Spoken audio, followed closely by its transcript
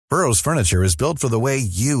Burrow's furniture is built for the way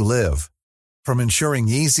you live. From ensuring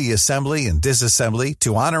easy assembly and disassembly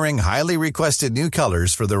to honoring highly requested new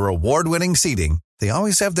colors for their award-winning seating, they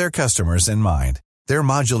always have their customers in mind. Their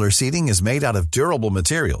modular seating is made out of durable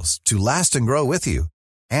materials to last and grow with you.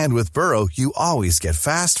 And with Burrow, you always get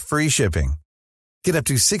fast, free shipping. Get up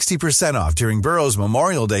to 60% off during Burrow's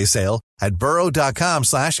Memorial Day sale at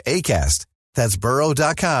burrow.com/ACAST. That's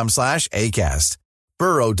burrow.com/ACAST.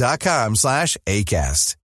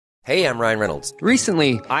 burrow.com/ACAST. Hey, I'm Ryan Reynolds.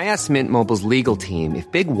 Recently, I asked Mint Mobile's legal team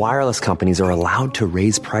if big wireless companies are allowed to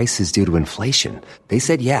raise prices due to inflation. They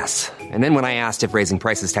said yes. And then when I asked if raising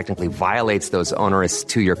prices technically violates those onerous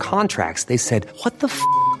two-year contracts, they said, "What the f***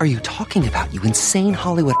 are you talking about, you insane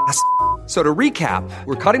Hollywood ass?" So to recap,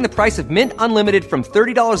 we're cutting the price of Mint Unlimited from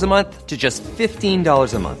 $30 a month to just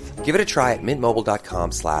 $15 a month. Give it a try at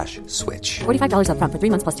mintmobile.com/switch. $45 up front for 3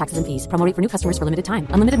 months plus taxes and fees. Promo rate for new customers for limited time.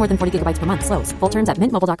 Unlimited more than 40 gigabytes per month. Slows full terms at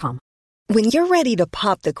mintmobile.com. When you're ready to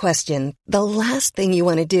pop the question, the last thing you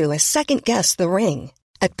want to do is second-guess the ring.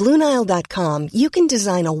 At BlueNile.com, you can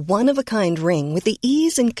design a one-of-a-kind ring with the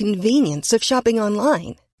ease and convenience of shopping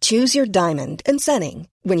online. Choose your diamond and setting.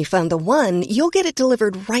 When you find the one, you'll get it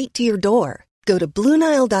delivered right to your door. Go to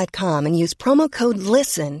BlueNile.com and use promo code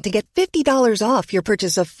LISTEN to get $50 off your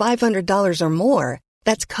purchase of $500 or more.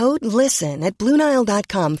 That's code LISTEN at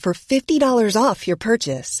BlueNile.com for $50 off your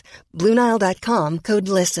purchase. BlueNile.com,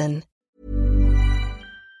 code LISTEN.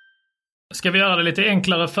 Ska vi göra det lite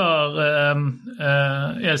enklare för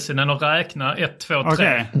Elsinen att räkna 1, 2,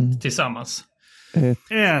 3 tillsammans?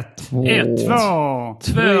 1, 2,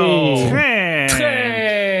 3.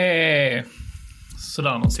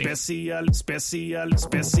 Sådär någonting.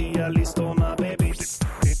 Specialisterna baby.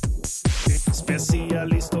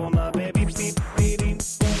 Specialisterna baby.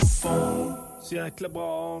 Så jäkla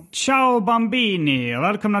bra. Ciao Bambini och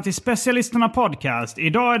välkomna till Specialisterna podcast.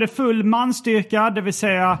 Idag är det full manstyrka, det vill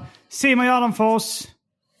säga Simon Gärdenfors,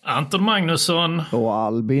 Anton Magnusson och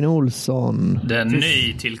Albin Olsson. Den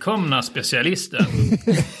nytillkomna specialisten.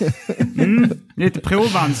 Lite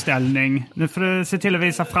provanställning. Nu får du se till att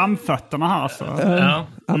visa framfötterna här. Så.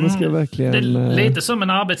 Ja, men ska verkligen... Lite som en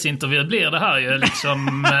arbetsintervju blir det här ju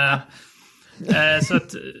liksom. Så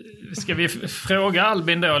att, ska vi fråga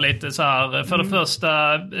Albin då lite så här. För det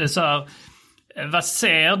första så här, vad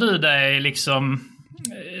ser du dig liksom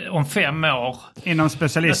om 5 år? Inom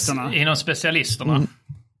specialisterna.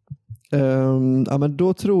 Ja, men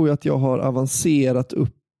då tror jag att jag har avancerat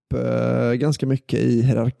upp ganska mycket i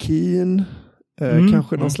hierarkin.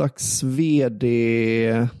 Kanske någon slags vd.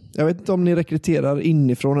 Jag vet inte om ni rekryterar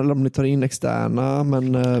inifrån eller om ni tar in externa,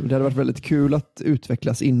 men det hade varit väldigt kul att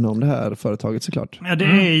utvecklas inom det här företaget såklart. Ja, det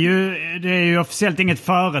är ju officiellt inget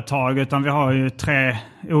företag, utan vi har ju 3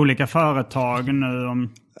 olika företag nu.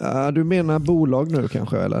 Du menar bolag nu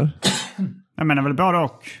kanske, eller? Jag menar väl både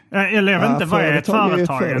och. Eller jag vet inte, vad är ett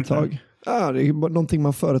företag? Ja, det är någonting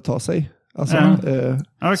man företar sig. Alltså,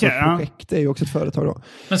 projekt är ju också ett företag då.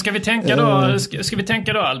 Men ska vi tänka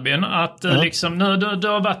då Albin att liksom, nu du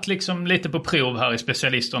har varit liksom lite på prov här i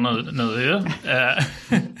specialister nu ju.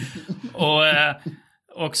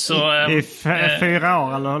 Och så i 4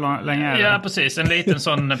 år eller hur länge är det? Ja, precis, en liten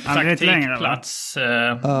sån praktikplats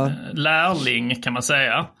lärling kan man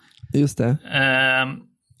säga. Just det.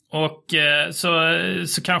 Och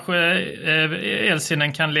så kanske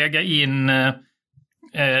Elsinen kan lägga in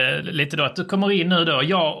lite då att du kommer in nu då.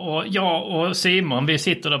 Jag och Simon, vi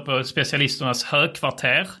sitter då på specialisternas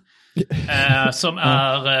högkvarter. Som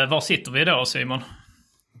är, var sitter vi då, Simon?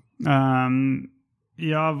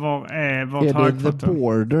 Vårt högkvarter? The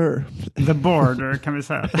Border. The Border kan vi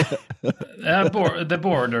säga. The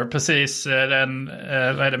Border, precis. Den,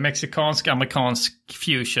 vad är det, mexikansk-amerikansk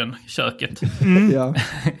fusion-köket. Ja.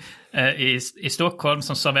 I Stockholm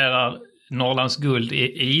som serverar Norrlands guld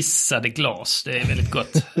i isade glas. Det är väldigt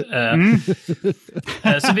gott.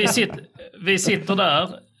 Så vi sitter där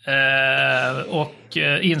och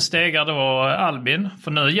instegar då Albin.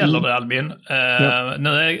 För nu gäller det Albin.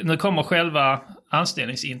 Nu kommer själva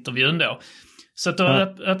anställningsintervjun då. Så att då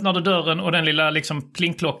öppnar du dörren och den lilla liksom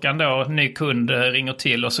plingklockan då, ny kund ringer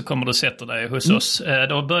till och så kommer du sätta dig hos oss.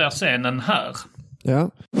 Då börjar scenen här. Ja.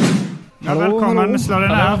 Välkommen, slå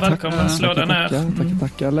den här. Välkommen, slå den här.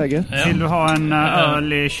 Tackar, läget. Ja. Vill du ha en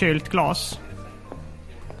öl i kylt glas?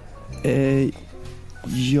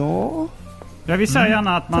 Ja. Jag vill säga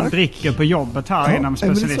gärna att man dricker på jobbet här inom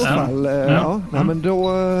specialisten. I så fall, Nej, men då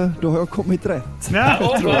har jag kommit rätt.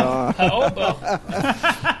 Ja, tror jag.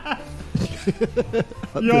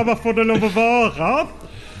 Ja, vad får det lov att vara?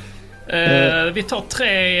 Vi tar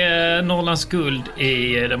 3 Norrlands guld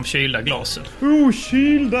i de kylda glasen.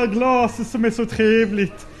 Kylda glasen som är så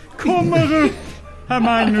trevligt. kommer upp, herr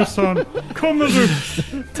Magnusson. Kommer upp.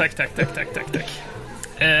 Tack.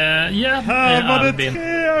 Här var det 3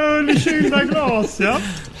 öl i kylda glas, ja.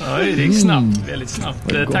 Oj, det gick snabbt, väldigt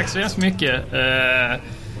snabbt. Tack så hemskt mycket.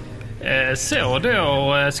 Så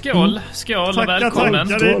då, skål och välkommen.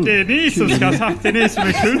 Tackar. Det är ni som ska ha sagt, det är ni som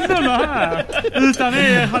är kunderna här. Utan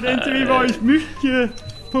er hade inte vi varit mycket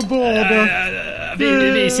på bordet.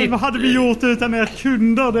 Vad hade vi gjort utan er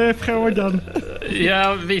kunder, det är frågan.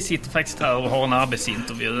 Ja, vi sitter faktiskt här och har en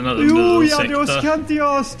arbetsintervju nu. Jo, då ska inte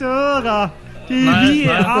jag störa.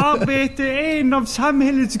 Arbete är en av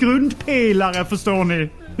samhällets grundpelare, förstår ni.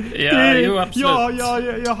 Jo, absolut.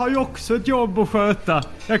 Jag har ju också ett jobb att sköta.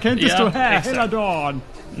 Jag kan inte stå här hela dagen.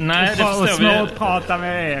 Nej, det förstår vi. Och prata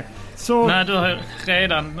med er. Så... Nej, du har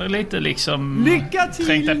redan lite liksom... Lycka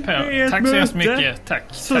till med ert Tack så hemskt mycket. Tack.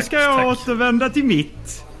 Så ska jag återvända till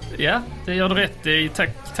mitt. Ja, det gör du rätt i.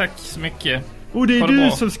 Tack så mycket. Och det är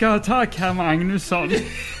du som ska ha tack, herr Magnusson.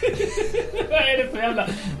 Vad är det för jävla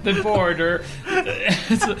The Border?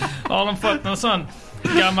 Har de fått någon sån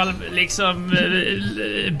gammal liksom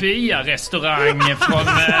byarestaurang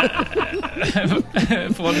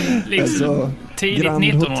från liksom alltså, tidigt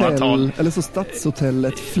 1900-tal. Eller så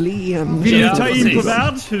stadshotellet Flen. Vill du ta in på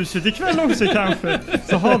värdshuset ikväll också kanske?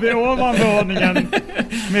 Så har vi ovanvåningen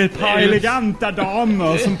med ett par eleganta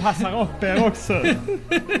damer som passar upp er också.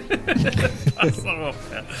 Passar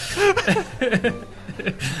upp er.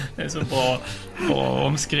 Det är så bra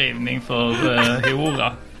omskrivning för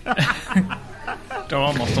hora.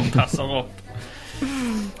 Damer som passar upp.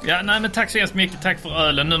 Ja, nej, men tack så hemskt mycket. Tack för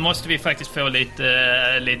ölen. Nu måste vi faktiskt få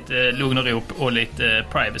lite lugn och ro och lite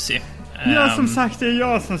privacy. Ja, som sagt, det är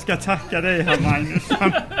jag som ska tacka dig, herr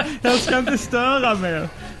Magnusson. Jag ska inte störa mer.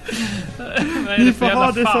 Ni får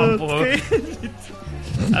ha det så trevligt.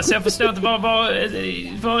 Alltså jag förstår inte, var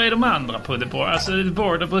är de andra på The Border? Alltså The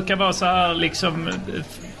Border brukar vara så här liksom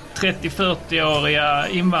 30-40-åriga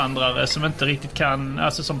invandrare som inte riktigt kan,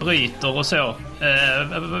 alltså som bryter och så.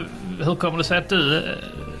 Hur kommer det sig att du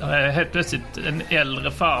helt plötsligt en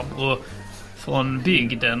äldre farbror från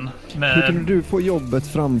bygden med... Hur kunde du få jobbet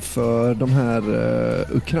framför de här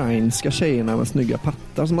ukrainska tjejerna med snygga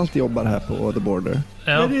pattar som alltid jobbar här på The Border?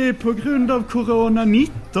 Ja, det är på grund av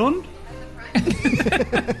corona-19.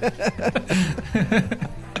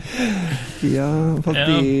 Ja, fast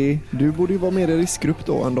du borde ju vara mer i riskgrupp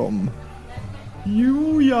då än dem.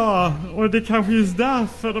 Jo, ja. Och det kanske just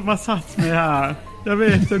därför de har satt mig här. Jag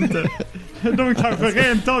vet inte. De kanske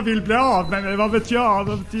rent av vill bli av med mig. Vad vet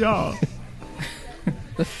jag?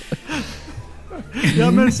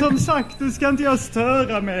 Ja, men som sagt, nu ska inte jag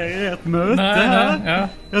störa med ert möte här. Ja.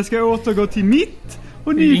 Jag ska återgå till mitt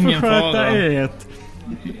och ni får sköta ert.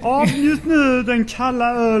 Avnjut nu den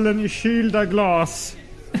kalla ölen i kylda glas.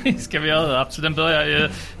 Ska vi göra, absolut. Den börjar ju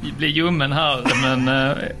bli ljummen här,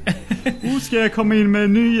 men... Ska jag komma in med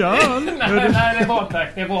nya öl? Nej, det är bra,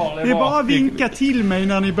 tack. Det är bra. Det är bara att vinka till mig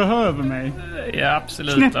när ni behöver mig. Ja,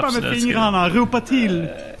 absolut. Knäppa med fingrarna, ropa till.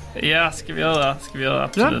 Ja, ska vi göra,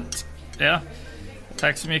 absolut. Ja.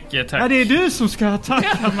 Tack så mycket, tack. Ja, det är du som ska ha tack,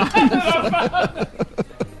 Magnusson.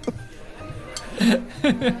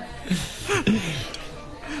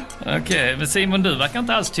 Okej, men Simon, du verkar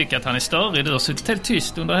inte alls tycka att han är större. Du har suttit helt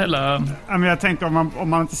tyst under hela... Ja, men jag tänkte om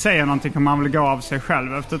man inte säger någonting kan man väl gå av sig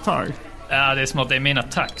själv efter ett tag. Ja, det är smart. Det är mina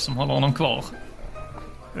tack som håller honom kvar.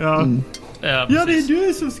 Ja, ja, det är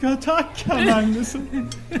du som ska tacka, Magnusson.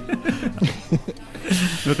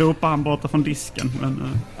 Nu ropar han borta från disken.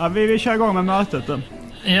 Men, vi kör igång med mötet då.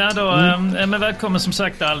 Ja då, men välkommen som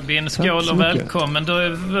sagt Albin. Skål och välkommen. Du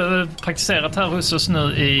har praktiserat här hos oss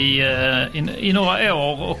nu i några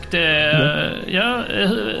år och det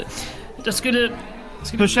skulle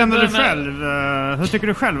hur känner du själv? Hur tycker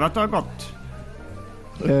du själv att det har gått?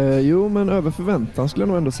 Jo, men över förväntan skulle jag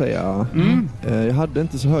nog ändå säga. Jag hade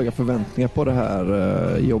inte så höga förväntningar på det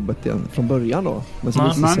här jobbet från början då. Men så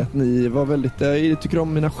visade sig att ni var väldigt... Jag tycker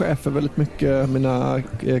om mina chefer väldigt mycket, mina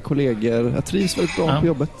kollegor. Jag trivs väldigt bra på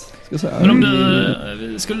jobbet, ska jag säga.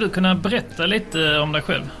 Men skulle du kunna berätta lite om dig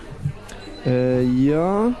själv?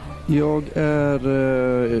 Ja, jag är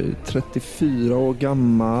 34 år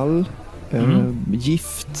gammal.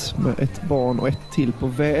 Gift med ett barn och ett till på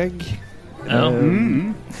väg.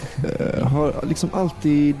 Har liksom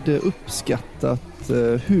alltid uppskattat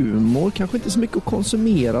humor. Kanske inte så mycket att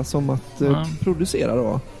konsumera som att producera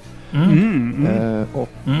då.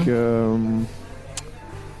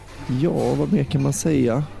 Vad mer kan man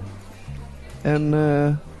säga?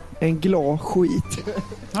 En glad skit.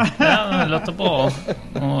 Ja, det låter bra.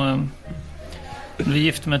 Och, du är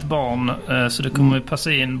gift med ett barn, så det kommer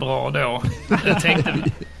passa in bra då. Jag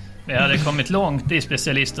Vi hade kommit långt i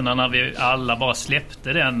specialisterna när vi alla bara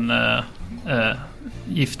släppte den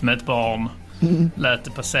gift med ett barn. Lät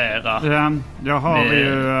det passera. Ja,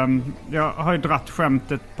 jag har ju dratt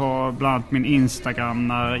skämtet på bland annat min Instagram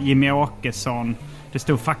när Jimmy Åkesson, det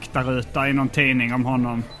stod faktaruta i någon tidning om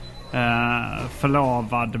honom,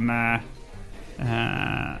 förlovad med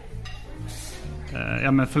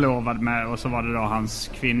och så var det då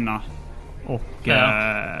hans kvinna och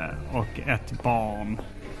ett barn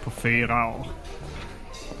på 4 år.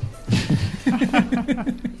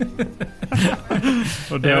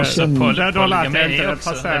 Och det är också polygami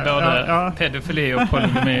också. Det är både pedofili och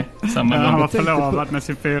polygami samma gång. Han var förlovad med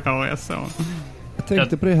sin 4-åriga son. Jag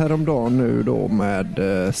tänkte på det här om dagen nu då med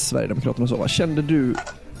Sverigedemokraterna och så. Kände du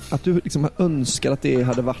att du liksom önskar att det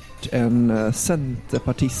hade varit en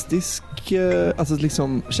centerpartistisk, alltså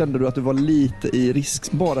liksom, kände du att du var lite i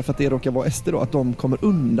risk bara för att det råkar vara SD då, att de kommer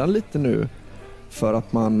undan lite nu för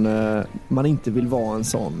att man inte vill vara en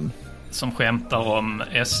sån som skämtar om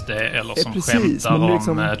SD eller som skämtar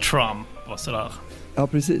liksom om Trump och sådär. Ja,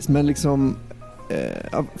 precis. Men liksom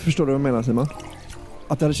förstår du vad jag menar, Simon?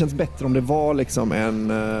 Att det hade känts bättre om det var liksom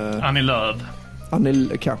en Annie Lööf.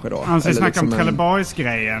 Kanske då. Alltså vi snackar liksom om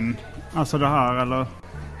Trelleborgsgrejen. Alltså det här, eller?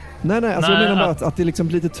 Nej, alltså jag menar bara att det är liksom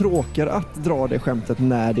lite tråkigare att dra det skämtet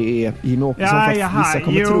när det är Jimmie Åkesson. Vissa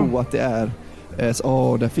kommer tro att det är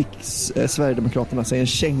där fick Sverigedemokraterna sig en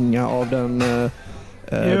känga av den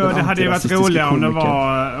det hade ju varit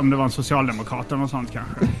roligare om det var en socialdemokrat eller något sånt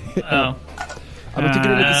kanske. Ja. Men jag tycker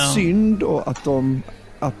det är lite synd då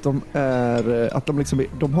att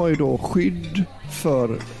de har ju då skydd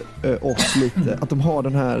för oss lite, att de har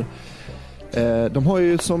den här de har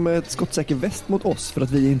ju som ett skottsäker väst mot oss för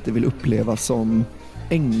att vi inte vill uppleva som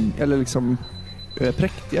eller liksom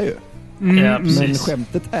präktiga ju. Men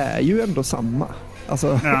skämtet är ju ändå samma.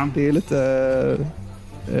 Alltså det är lite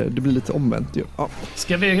det blir lite omvänt ju. Ja.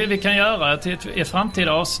 Vi kan göra till ett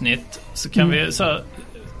framtida avsnitt så kan vi så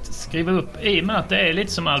skriva upp i och med att det är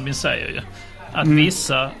lite som Albin säger ju. Att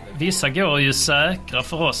vissa går ju säkra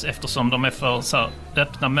för oss eftersom de är för så här,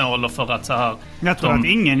 öppna mål och för att så här. Jag tror att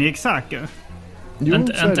ingen gick säker. Jo,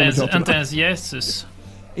 inte ens Jesus.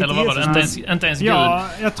 Eller vad var det? Inte ens Gud. Ja,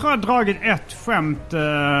 jag tror jag har dragit ett skämt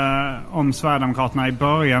om Sverigedemokraterna i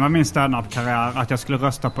början av min stand-up-karriär att jag skulle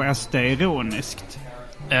rösta på SD ironiskt.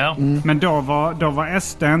 Ja. Men då var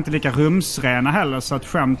SD inte lika rumsrena heller så att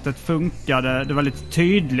skämtet funkade. Det var lite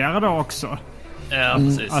tydligare då också. Ja,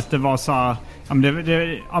 precis. Att det var så här,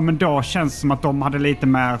 men då känns det som att de hade lite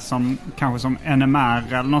mer som kanske som NMR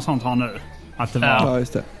eller något sånt har nu. Att det var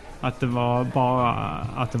just det. Att det var bara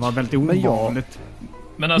att det var väldigt ovanligt.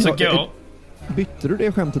 Men alltså bytte du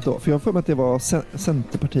det skämtet då? För jag får med att det var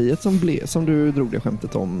Centerpartiet som du drog det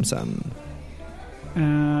skämtet om sen.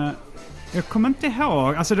 Jag kommer inte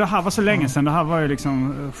ihåg. Alltså det här var så länge sedan. Det här var ju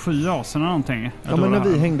liksom 7 år sedan eller någonting. Ja, men när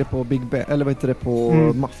vi hängde på Big Ben, eller vad heter det, på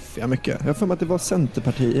Mafia mycket. Jag får med att det var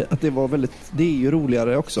Centerpartiet. Att det var väldigt, det är ju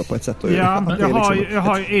roligare också på ett sätt. Ja, jag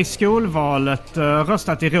har i skolvalet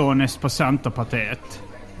röstat ironiskt på Centerpartiet.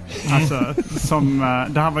 Alltså,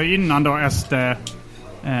 det här var ju innan då SD...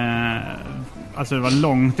 alltså det var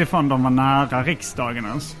långt ifrån de var nära riksdagen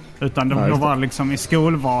ens. Utan då var liksom i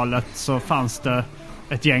skolvalet så fanns det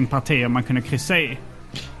ett gäng partier man kunde kryssa i.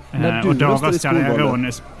 Och då röstade jag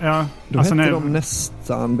ironiskt. Ja, då alltså hette de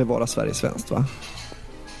nästan Bevara Sverige svenskt, va?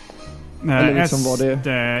 Eller liksom var det...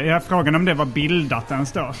 Ja, frågan om det var bildat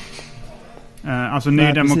ens då. Alltså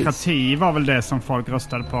Ny Demokrati var väl det som folk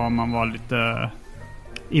röstade på om man var lite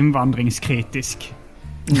invandringskritisk.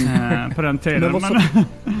 På den tiden.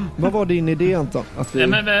 Vad var din idé, Anton? Att vi...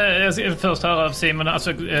 jag ska först höra av Simon.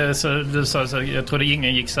 Alltså, du sa så, jag trodde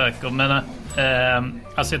ingen gick säker. Men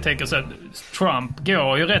alltså jag tänker så att Trump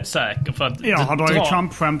går ju rätt säker. För att har du ju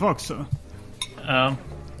Trump-skämt också. Ja.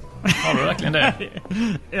 Har du verkligen det?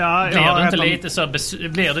 Blir du inte lite så,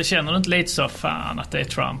 känner du inte lite så fan att det är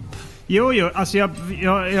Trump? Jo, alltså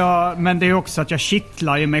men det är också att jag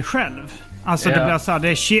kittlar ju mig själv. Alltså det blir så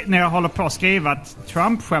här, när jag håller på att skriva ett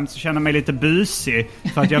Trump-skämt så känner jag mig lite busig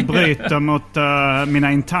för att jag bryter mot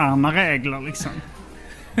mina interna regler liksom.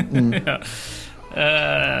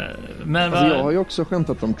 Men alltså, jag har ju också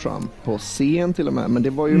skämtat om Trump på scen till och med, men det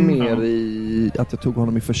var ju mer i att jag tog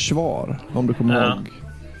honom i försvar, om du kommer ihåg.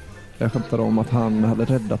 Jag skämtade om att han hade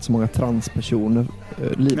räddat så många transpersoner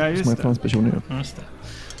transpersoner. Just det.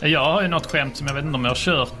 Jag har ju något skämt som jag vet inte om jag har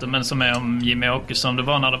kört det, men som är om Jimmy Åkesson. Det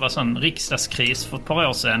var när det var sån riksdagskris för ett par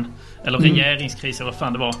år sedan. Eller regeringskris eller vad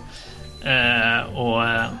fan det var.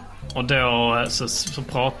 Och då så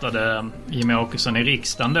pratade Jimmy Åkesson i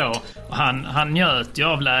riksdagen då. Och han njöt ju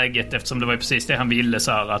av läget eftersom det var precis det han ville,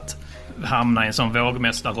 så här att hamna i en sån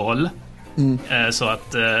vågmästarroll. Så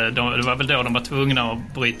att det var väl då de var tvungna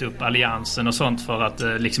att bryta upp alliansen och sånt för att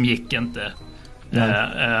det liksom gick inte.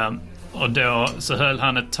 Och då så höll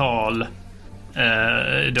han ett tal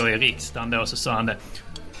då i riksdagen då, så sa han det.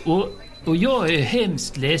 Och jag är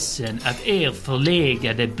hemskt ledsen att er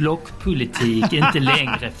förlegade blockpolitik inte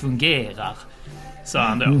längre fungerar, sa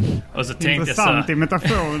han då. Och så tänkte intressant jag så,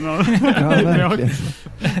 imitationer.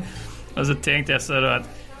 Och så tänkte jag så då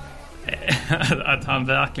att han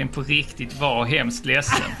verkligen på riktigt var hemskt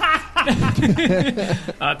ledsen.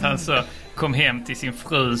 Att han så kom hem till sin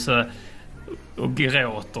fru så, och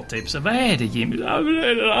gråter typ så, vad är det, Jimmy?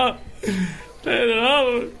 Det är den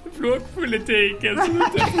här blockpolitiken som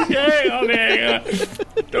inte fungerar längre.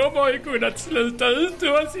 De har ju kunnat sluta ut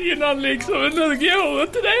oss innan liksom, men nu går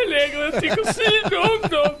inte det längre. Jag tycker synd om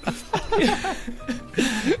dem.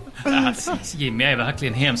 Jimmy är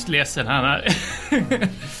verkligen hemskt ledsen.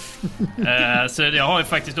 Så jag har ju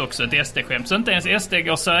faktiskt också ett SD-skämt. Så inte ens SD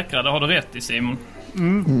går säkra, det har du rätt i, Simon.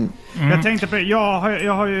 Jag tänkte på, jag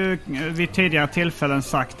har ju vid tidigare tillfällen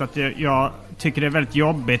sagt att jag tycker det är väldigt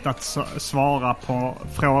jobbigt att svara på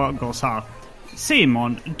frågor så här.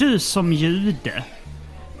 Simon, du som jude,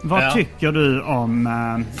 vad tycker du om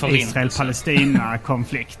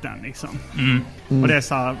Israel-Palestina-konflikten liksom? Och det är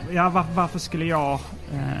så här, ja, varför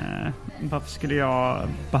skulle jag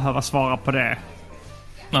behöva svara på det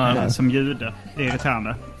som jude? Det är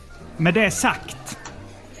irriterande. Med det sagt,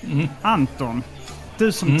 Anton,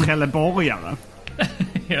 du som trelleborgare,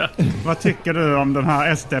 vad tycker du om den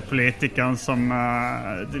här SD-politikern som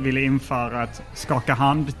ville införa ett skaka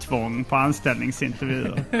handtvång på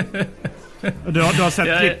anställningsintervjuer? Du har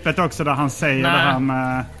sett klippet också där han säger det här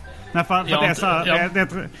med... Nej, för det är så här, det är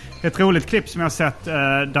ett roligt klipp som jag har sett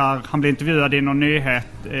där han blir intervjuad i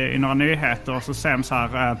några nyheter och så säger han så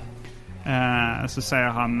här... så säger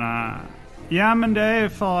han... ja, men det är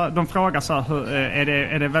för... De frågar så här,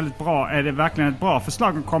 är det väldigt bra... Är det verkligen ett bra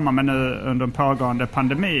förslag att komma med nu under en pågående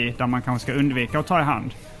pandemi där man kanske ska undvika att ta i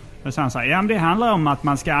hand? Och sen säger ja, men det handlar om att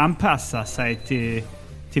man ska anpassa sig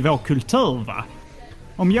till vår kultur, va?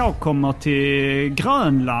 Om jag kommer till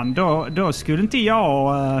Grönland, då skulle inte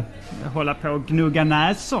jag hålla på och gnugga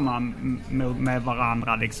näsorna med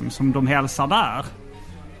varandra liksom, som de hälsar där.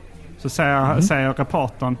 Så säger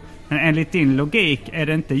reportern, men enligt din logik är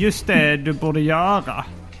det inte just det du borde göra.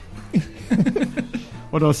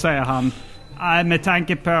 Och då säger han, nej, med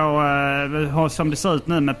tanke på som det ser ut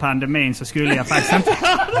nu med pandemin så skulle jag faktiskt inte...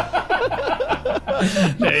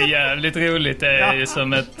 Det är jävligt roligt. Det är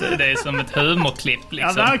som ett humorklipp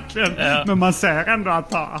liksom. Ja, verkligen. Ja. Men man ser ändå att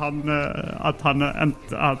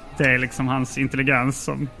det är liksom hans intelligens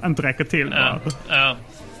som inte räcker till. Ja.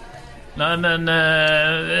 Nej, men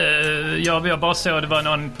jag bara såg, det var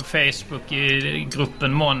någon på Facebook i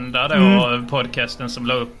gruppen Måndag då, podcasten som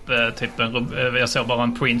la upp typ jag såg bara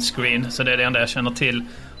en printscreen, så det är det enda jag känner till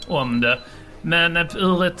om det. Men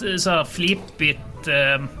ur ett så här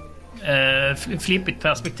flippigt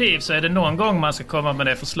perspektiv så är det någon gång man ska komma med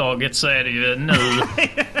det förslaget så är det ju nu.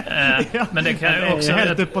 Men det kan ju också...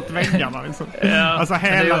 helt uppåt väggarna liksom. Alltså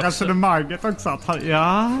hela resonemanget också att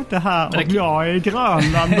det här, om jag är i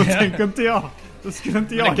Grönland då tänker inte jag. Då skulle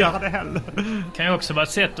inte jag göra det heller. Kan ju också vara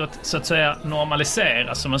ett sätt att så att säga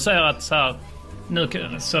normalisera. Som man säger att så här, nu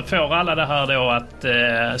så får alla det här då att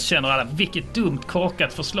känner alla vilket dumt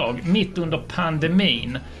korkat förslag mitt under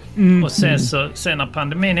pandemin. Och sen när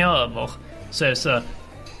pandemin är över så är det så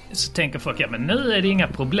tänker folk, ja men nu är det inga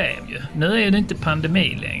problem ju. Nu är det inte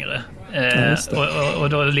pandemi längre. Och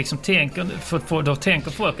då liksom tänker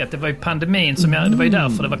folk att det var ju pandemin som det var ju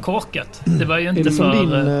därför det var korkat. Det var ju inte det för...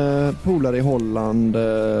 din polare i Holland,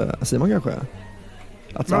 Simon kanske?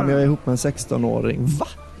 Att jag är ihop med en 16-åring. Va?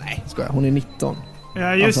 Nej, ska jag. Hon är 19.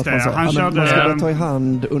 Ja, just det. Han körde... Man ska ta i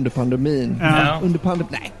hand under pandemin. Ja. Under pandemin?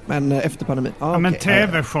 Nej, men efter pandemin. Ja, men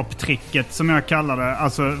TV-shop-tricket som jag kallar det.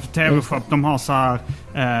 Alltså TV-shop, de har så här...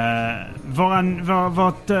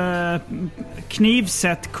 vårt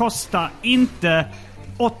knivset kostar inte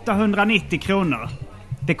 890 kronor.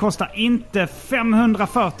 Det kostar inte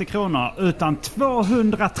 540 kronor utan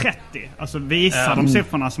 230. Alltså visar de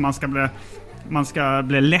siffrorna så man ska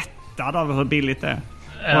bli lättad av hur billigt det är.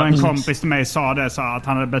 Och en kompis till mig sa det så att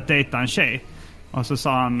han hade börjat dejta en tjej. Och så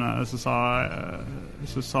sa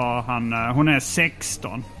han hon är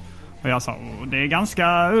 16. Och jag sa, det är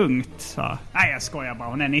ganska ungt. Så, nej, jag skojar bara,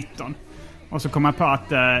 hon är 19. Och så kom jag på att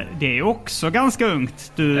det är också ganska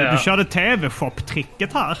ungt. Du körde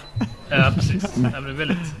TV-shop-tricket här. Ja, precis. Det blir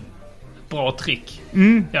väldigt bra trick.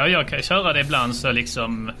 Ja, jag kan ju köra det ibland så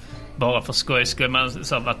liksom bara för skoj.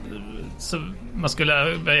 Man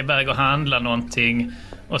skulle iväg och handla någonting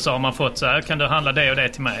Och så har man fått så här, kan du handla det och det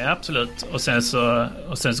till mig? Absolut. Och sen så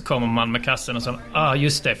kommer man med kassen och så,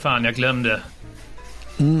 just det, fan jag glömde.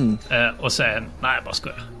 Och sen, nej bara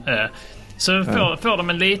skojar. Så får de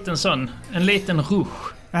en liten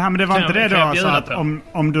rush. Ja, men det var inte det då alltså att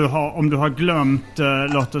om du har glömt,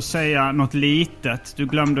 låt oss säga något litet, du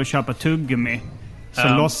glömde att köpa tuggummi, så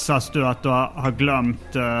låtsas du att du har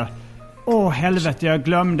glömt, helvete jag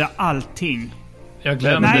glömde allting. Jag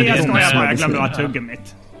glömde jag glömde att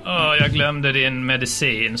tuggummit. Jag glömde din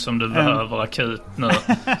medicin som du behöver akut nu.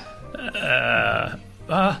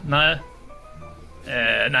 Nej.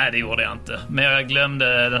 Nej, det gjorde jag inte. Men jag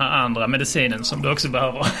glömde den här andra medicinen som du också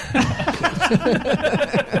behöver.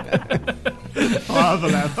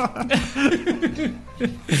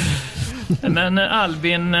 Men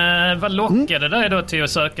Albin, vad lockade dig då till att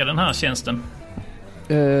söka den här tjänsten?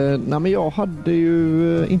 Nej, men jag hade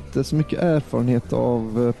ju inte så mycket erfarenhet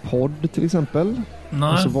av podd till exempel.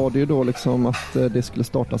 Nej. Och så var det ju då liksom att det skulle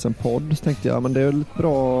startas en podd. Så tänkte jag, men det är ett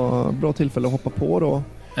bra tillfälle att hoppa på då.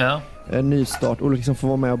 Ja. En nystart och liksom få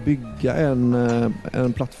vara med och bygga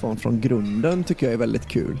en plattform från grunden tycker jag är väldigt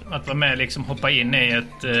kul. Att vara med liksom hoppa in i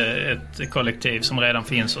ett kollektiv som redan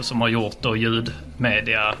finns och som har gjort då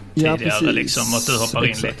ljudmedia tidigare liksom, och att du hoppar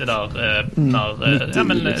in lite där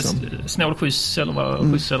snålskjuts eller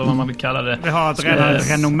vad man vill kalla det. Vi har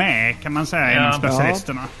ett renommé kan man säga inom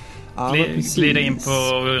specialisterna. Glida in på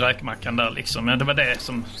räkmackan där liksom. Men det var det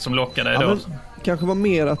som lockade då. Kanske var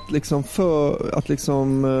mer att liksom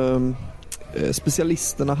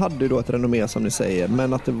specialisterna hade ju då ett renommé som ni säger,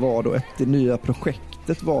 men att det var då det nya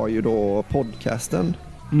projektet var ju då podcasten.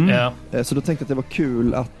 Så då tänkte jag att det var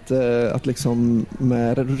kul att liksom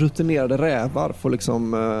med rutinerade rävar få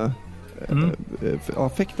liksom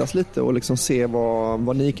fäktas lite och liksom se vad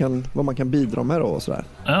man kan bidra med då och sådär.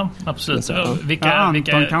 Ja, absolut. Anton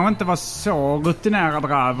kanske inte var så rutinerad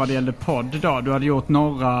räv vad det gällde podd då. Du hade gjort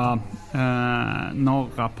några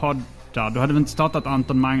poddar. Du hade väl inte startat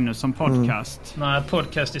Anton Magnus som podcast? Nej,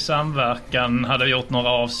 podcast i samverkan hade gjort några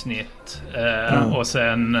avsnitt. Och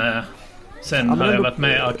sen hade jag varit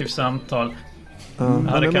med i Arkivsamtal.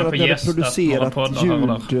 Hade kanske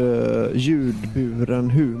producerat ljudburen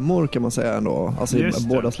humor kan man säga ändå. Alltså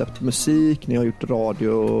båda släppt musik, ni har gjort radio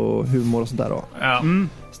och humor och sånt där då.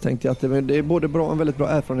 Så tänkte jag att det är både en väldigt bra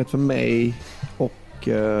erfarenhet för mig och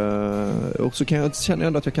så känner jag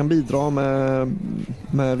ändå att jag kan bidra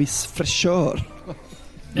med viss fräschör.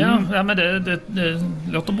 Ja, men det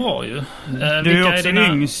låter bra ju. Du är också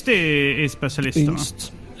yngst i specialisterna.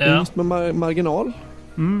 Yngst med marginal.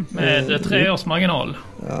 Med 3 års marginal.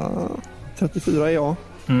 Ja, 34 är jag.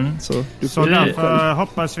 Så därför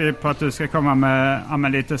hoppas vi på att du ska komma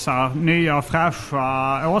med lite så här nya och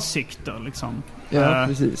fräscha åsikter liksom. Ja,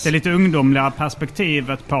 precis. Det är lite ungdomliga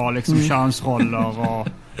perspektivet på liksom könsroller och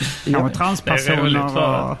kanske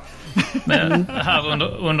transpersoner. Men här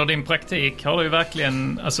under din praktik har du ju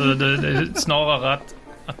verkligen, alltså det snarare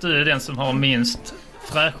att du är den som har minst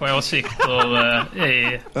fräscha åsikter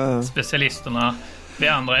i specialisterna. Vi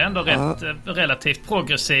andra är ändå relativt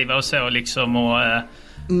progressiva och så liksom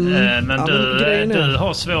men du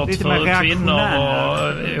har svårt för kvinnor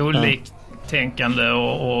och oliktänkande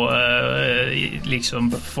och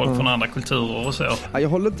liksom folk från andra kulturer och så. Jag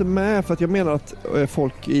håller inte med, för att jag menar att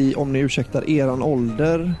folk om ni ursäktar eran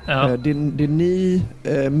ålder, det ni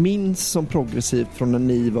minns som progressivt från när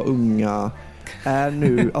ni var unga är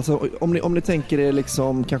nu, alltså om ni tänker er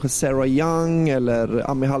liksom kanske Sarah Young eller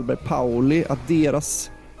Ami Hallberg Pauli, att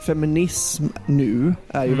deras feminism nu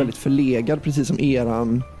är ju väldigt förlegad, precis som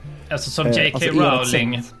eran, alltså som J.K.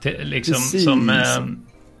 Rowling liksom, som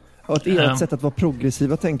och att ert sätt att vara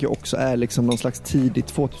progressiva tänker jag också är liksom någon slags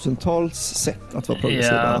tidigt 2000-tals sätt att vara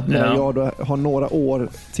progressiva. Men jag då har några år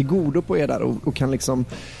till godo på er där och kan liksom,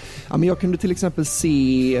 men jag kunde till exempel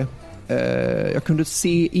se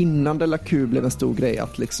innan Della Q blev en stor grej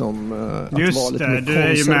att liksom att just vara lite mer du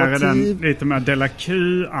är ju med den lite mer Della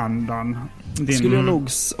Q-andan. Skulle jag nog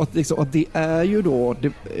att det är ju då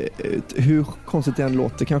hur konstigt det än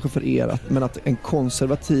låter kanske för er men att en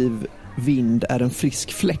konservativ vind är en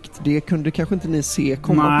frisk fläkt. Det kunde kanske inte ni se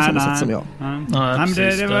komma på samma sätt som jag. Men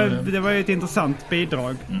det var ju ett intressant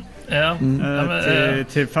bidrag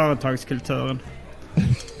till företagskulturen.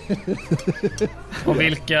 Och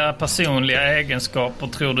vilka personliga egenskaper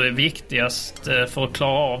tror du är viktigast för att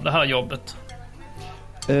klara av det här jobbet?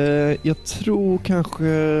 Jag tror kanske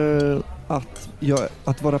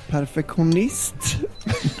att vara perfektionist.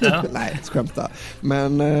 Nej, skämta.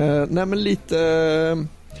 Men lite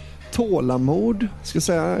tålamod ska jag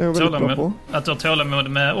säga. Jag är väldigt bra på. Att du har tålamod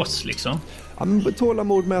med oss liksom? Ja, men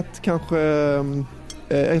tålamod med att kanske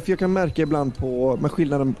För jag kan märka ibland med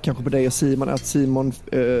skillnaden kanske på dig och Simon, att Simon,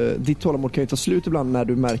 ditt tålamod kan ju ta slut ibland när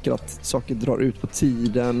du märker att saker drar ut på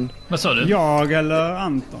tiden. Vad sa du? Jag eller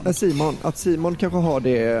Anton? Simon, att Simon kanske har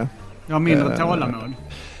det... Jag har mindre tålamod.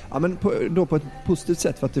 Ja, men då på ett positivt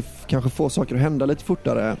sätt, för att det kanske får saker att hända lite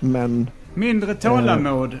fortare, men... Mindre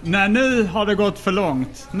tålamod. Nej, nu har det gått för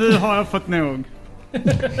långt. Nu har jag fått nog.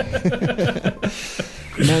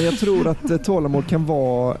 Men jag tror att tålamod kan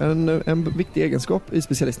vara en viktig egenskap i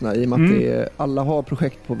specialisterna, i och med att alla har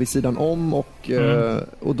projekt på vid sidan om,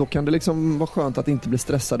 och då kan det liksom vara skönt att inte bli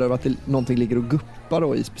stressad över att någonting ligger och guppar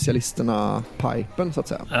då i specialisterna pipen, så att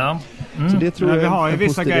säga. Ja. Så det tror jag vi har ju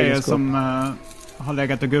vissa grejer egenskap som har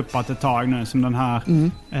legat och guppat ett tag nu, som den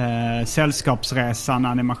här sällskapsresan,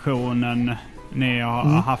 animationen ni har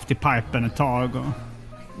haft i pipen ett tag.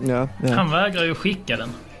 Ja. Han vägrar ju skicka den.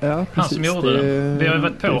 Ja, han som gjorde den. Vi har ju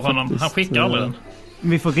varit på honom. Faktiskt, han skickar aldrig den.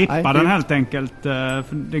 Vi får rippa den helt enkelt.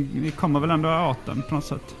 För det kommer väl ändå åt den på något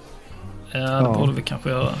sätt. Ja, det borde vi kanske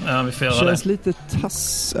göra. Ja, vi får göra det. Känns lite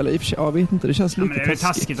eller i och för sig, jag vet inte. Det känns lite taskigt. Det är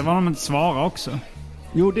taskigt att de inte svarar också.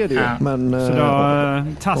 Jo, det är det ju. Men, så då,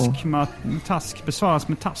 task besvaras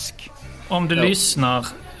med task. Om du lyssnar,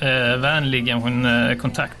 vänligen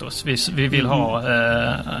kontakta oss. Vi vill ha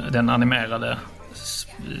den animerade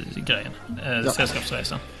grejen.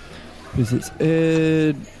 Sällskapsresan. Precis.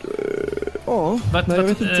 Jag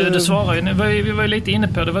vet inte. Du svarar ju, vi var ju lite inne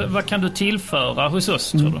på det. Vad kan du tillföra hos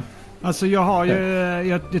oss, tror du? Alltså jag har ju,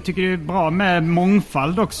 jag tycker det är bra med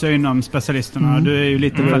mångfald också inom specialisterna. Du är ju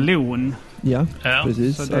lite vallon. Ja,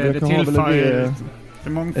 precis. Så det tillför ju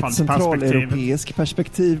ett centraleuropeisk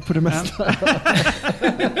perspektiv på det mesta.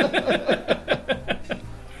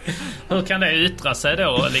 Hur kan det yttra sig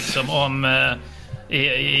då liksom om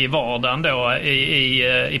i vardagen då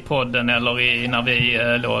i podden eller när vi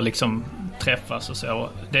då liksom träffas och så?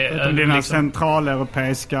 Det är dina liksom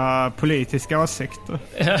centraleuropeiska politiska åsikter.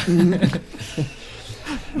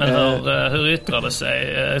 Men hur yttrar det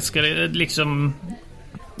sig? Ska det liksom...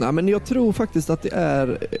 Nej, men jag tror faktiskt att det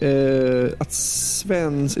är att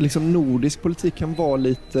svensk, liksom nordisk politik kan vara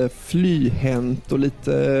lite flyhänt och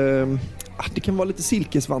lite... det kan vara lite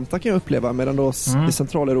silkesvanta, kan jag uppleva, medan då i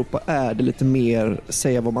Centraleuropa är det lite mer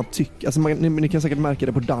säga vad man tycker. Alltså ni kan säkert märka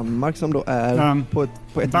det på Danmark, som då är på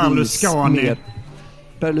ett vis mer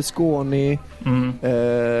Berlusconi,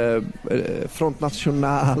 Front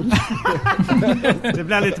National. Det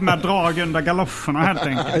blir lite mer drag under galoscherna helt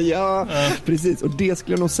enkelt. Ja, precis. Och det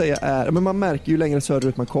skulle jag nog säga är... Men man märker ju längre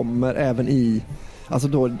söderut man kommer, även i... Alltså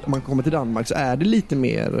då om man kommer till Danmark, så är det lite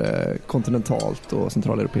mer kontinentalt och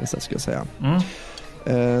centraleuropeiskt, skulle jag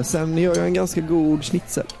säga. Sen gör jag en ganska god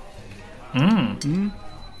schnitzel.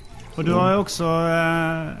 Och du har ju också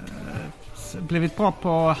blivit bra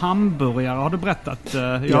på hamburgare, har du berättat.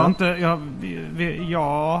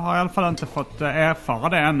 Jag har i alla fall inte fått erfara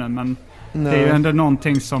det ännu, men det är ju ändå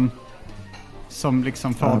någonting som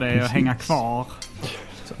liksom får dig att hänga kvar.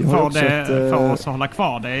 För oss att hålla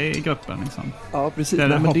kvar det i gruppen liksom. Ja, precis.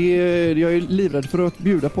 Jag är ju livrädd för att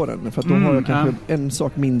bjuda på den, för att då har jag kanske en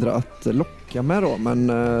sak mindre att locka med då.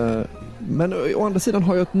 Men å andra sidan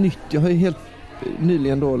har jag ett nytt. Jag har ju helt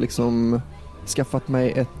nyligen då liksom skaffat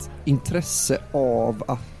mig ett intresse av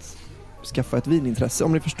att skaffa ett vinintresse,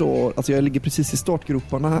 om ni förstår. Alltså jag ligger precis i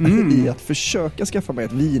startgroparna i att försöka skaffa mig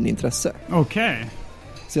ett vinintresse. Okej.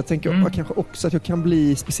 Så jag tänker kanske också att jag kan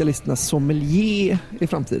bli specialisternas sommelier i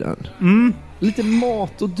framtiden. Lite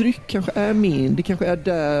mat och dryck kanske är det kanske är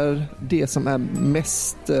där det som är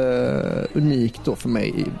mest unikt då för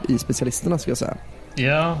mig i specialisterna, ska jag säga.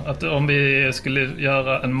 Ja, att om vi skulle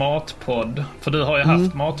göra en matpodd, för du har ju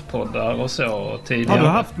haft matpoddar och så tidigare. Har du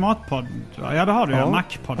haft matpodd? Ja, det har du ju.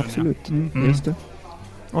 Mac-podden. Absolut, just det.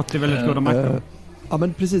 80 väldigt goda mackor. Ja,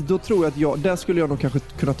 men precis, då tror jag att där skulle jag nog kanske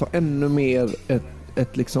kunna ta ännu mer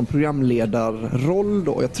ett liksom programledarroll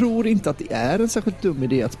då. Jag tror inte att det är en särskilt dum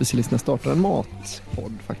idé att specialisterna startar en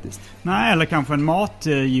matpodd faktiskt. Nej, eller kanske en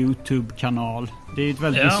mat-YouTube-kanal. Det är ett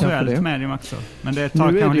väldigt visuellt medium också. Men det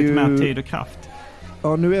tar kanske lite mer tid och kraft.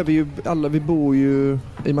 Ja, nu är vi ju alla, vi bor ju,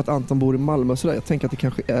 i och med att Anton bor i Malmö så där, jag tänker att det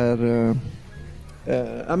kanske är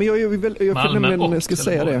men jag ska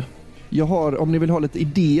säga det. Jag har, om ni vill ha lite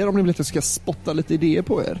idéer, om ni vill att jag ska spotta lite idéer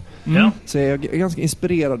på er, så är jag ganska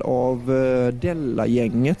inspirerad av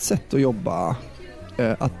Della-gängets sätt att jobba.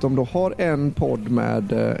 Att de då har en podd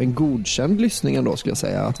med en godkänd lyssning ändå, skulle jag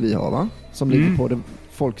säga att vi har, va? Som ligger på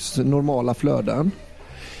folks normala flöden.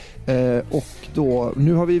 Och då,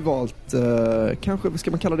 nu har vi valt, kanske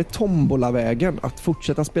ska man kalla det tombola-vägen, att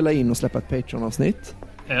fortsätta spela in och släppa ett Patreon-avsnitt.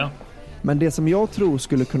 Ja. Men det som jag tror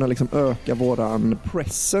skulle kunna liksom öka våran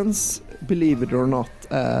presence, believe it or not,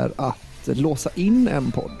 är att låsa in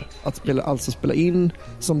en podd. Att spela in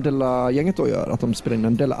som Della-gänget då gör. Att de spelar in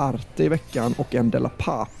en Della Arte i veckan och en Della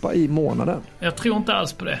Papa i månaden. Jag tror inte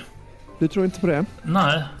alls på det. Du tror inte på det?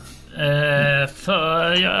 Nej.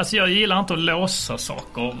 För jag gillar inte att låsa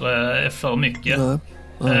saker för mycket.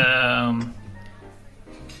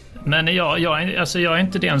 Men jag är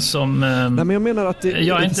inte den som... Nej, men jag menar att det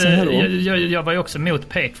jag är inte, jag var ju också emot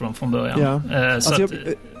Patreon från början. Ja. Så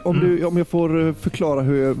om jag får förklara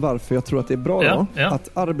varför jag tror att det är bra då.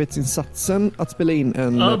 Att arbetsinsatsen att spela in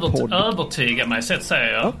en podd... Övertyga mig,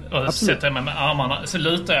 säger jag. Ja, och sätter jag mig med armarna, så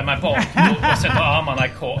lutar jag mig bak och sätter armarna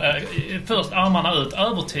först armarna ut,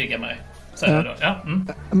 övertyga mig.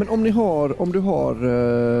 Men om du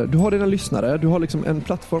har dina lyssnare, du har liksom en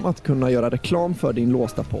plattform att kunna göra reklam för din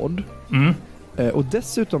låsta podd. Och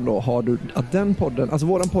dessutom då har du att den podden, alltså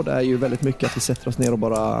våran podd är ju väldigt mycket att vi sätter oss ner och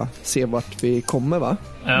bara ser vart vi kommer, va?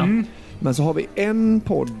 Men så har vi en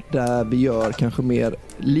podd där vi gör kanske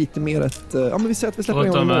lite mer ett... men vi säger att vi släpper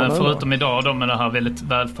en gång i månaden. Förutom idag då med det här väldigt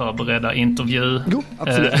väl förberedda intervju. Jo,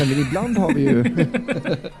 absolut. Men ibland har vi ju...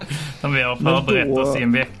 som vi har förberett oss i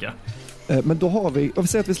en vecka. Men då har vi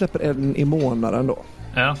säger att vi släpper en i månaden då.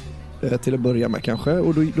 Ja. Till att börja med kanske.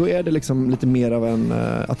 Och då är det liksom lite mer av en...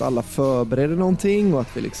 att alla förbereder någonting och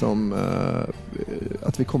att vi liksom...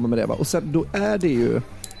 att vi kommer med det, va? Och sen då är det ju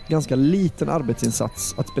ganska liten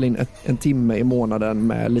arbetsinsats att spela in en timme i månaden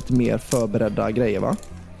med lite mer förberedda grejer, va?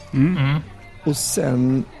 Och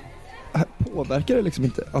sen påverkar det liksom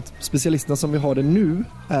inte att specialisterna som vi har det nu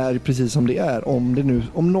är precis som det är. Om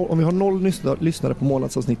vi har 0 lyssnare på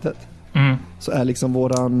månadsavsnittet så är liksom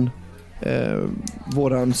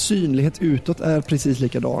våran synlighet utåt är precis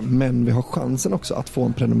likadan, men vi har chansen också att få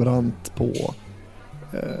en prenumerant på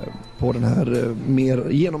den här mer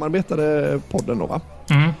genomarbetade podden då, va?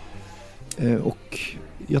 Och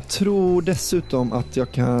jag tror dessutom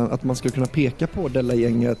att man skulle kunna peka på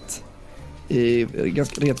Della-gänget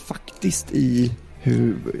ganska rent faktiskt i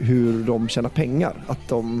hur de tjänar pengar.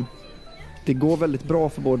 Att det går väldigt bra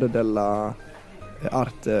för både Della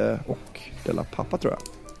Arte och Della Papa, tror jag.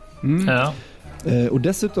 Och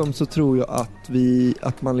dessutom så tror jag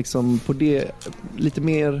att man liksom på det lite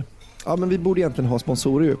mer... Ja, men vi borde egentligen ha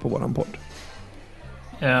sponsorer på våran podd.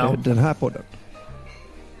 Den här podden.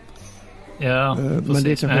 Ja, men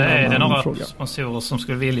det är det några fråga. Sponsorer som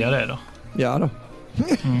skulle vilja det då? Ja då.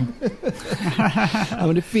 Ja,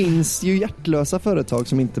 men det finns ju hjärtlösa företag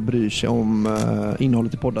som inte bryr sig om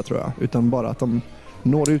innehållet i poddar, tror jag. Utan bara att de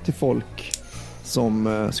når ut till folk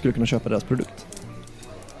som skulle kunna köpa deras produkt.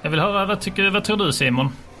 Jag vill höra, vad tror du, Simon?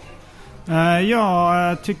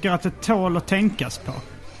 Jag tycker att det tål att tänkas på.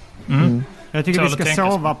 Jag tycker vi ska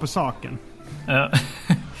sova på saken.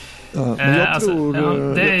 Men jag tror...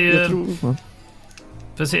 det är ju...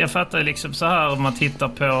 Precis, jag fattar liksom så här om man tittar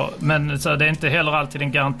på... Men så det är inte heller alltid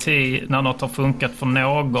en garanti när något har funkat för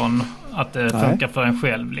någon att det funkar för en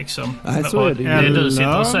själv liksom. Nej, så är det. Det du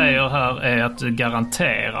sitter och säger här är att du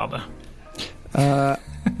garanterar det.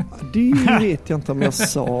 Det vet jag inte om jag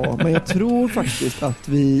sa. Men jag tror faktiskt att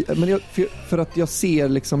vi... för att jag ser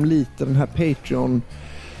liksom lite den här Patreon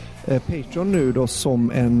nu då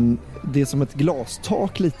som det är som ett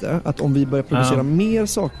glastak lite. Att om vi börjar producera mer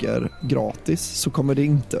saker gratis så kommer det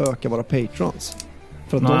inte öka våra patrons.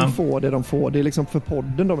 För att de får det de får. Det är liksom för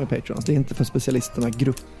podden de är patrons. Det är inte för specialisterna,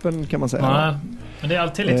 gruppen kan man säga. Nej, men det är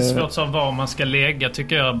alltid lite svårt så var man ska lägga,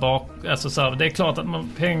 tycker jag. Alltså, så här, det är klart att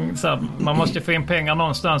man måste få in pengar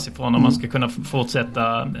någonstans ifrån om man ska kunna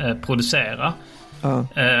fortsätta producera.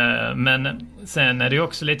 Men sen är det ju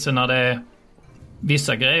också lite så när det är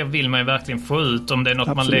vissa grejer vill man ju verkligen få ut. Om det är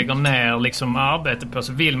något man lägger ner liksom arbete på,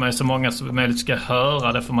 så vill man ju så många som möjligt ska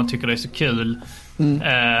höra det, för man tycker det är så kul.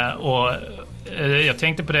 Och jag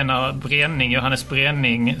tänkte på det när Johannes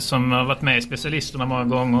Bränning, som har varit med i Specialisterna många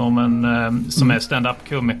gånger, men som är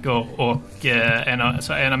stand-up-komiker och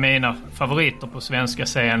en av mina favoriter på svenska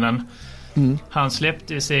scenen. Han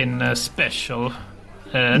släppte sin special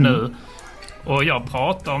nu. Och jag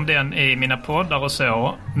pratar om den i mina poddar och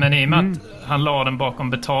så. Men i och med att han la den bakom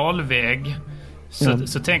betalvägg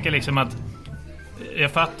så tänker jag liksom att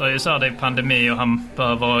jag fattar ju så här, det är pandemi och han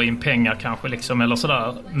behöver in pengar kanske liksom, eller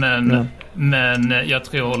sådär. Men jag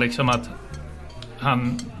tror liksom att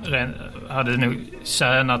han hade nog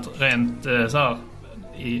tjänat rent så här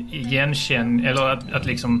igenkänn, eller att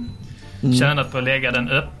liksom tjänat på att lägga den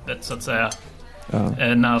öppet så att säga.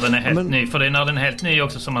 När den är helt ny. För det är när den är helt ny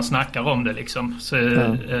också som man snackar om det liksom. Så,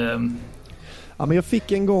 men jag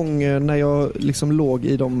fick en gång när jag liksom låg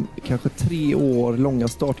i de kanske 3 år långa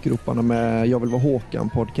startgroparna med Jag vill vara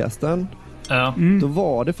Håkan-podcasten. Då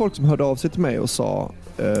var det folk som hörde av sig till mig och sa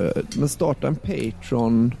men starta en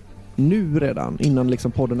Patreon nu redan, innan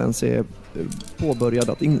liksom podden ens är påbörjad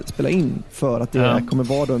att spela in, för att det kommer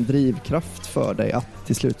vara då en drivkraft för dig att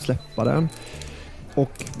till slut släppa den.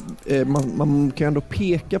 Och man kan ändå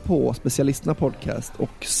peka på Specialisterna podcast och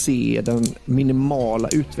se den minimala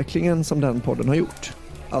utvecklingen som den podden har gjort.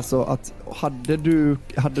 Alltså att hade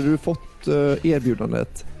du fått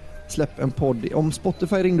erbjudandet, släpp en podd, om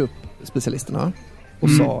Spotify ringde upp Specialisterna och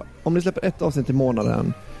sa, om ni släpper ett avsnitt i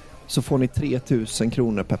månaden så får ni 3 000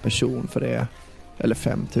 kronor per person för det, eller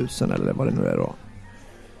 5 000 eller vad det nu är då.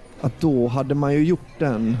 Att då hade man ju gjort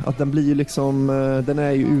den, att den blir ju liksom, den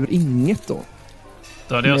är ju ur inget då.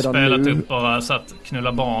 Då hade jag spelat upp bara så att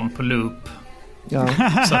knulla barn på loop. Ja.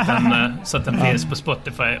 Så att den finns på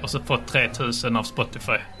Spotify och så fått 3000 av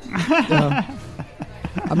Spotify. Ja.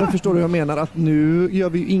 Ja, men förstår du vad jag menar? Att nu gör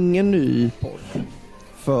vi ju ingen ny podd.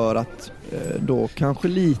 För att då kanske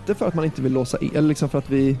lite för att man inte vill låsa in, eller liksom för att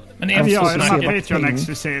vi... Men vi gör ju de här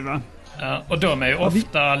Patreon-exklusiva. Ja, och de är ju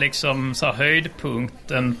ofta liksom så här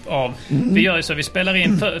höjdpunkten av... Vi gör ju så, vi spelar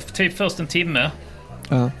in typ först en timme.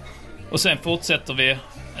 Ja. Och sen fortsätter vi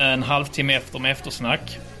en halvtimme efter med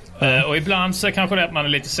eftersnack. Och ibland så kanske det är att man är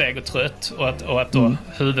lite seg och trött och att då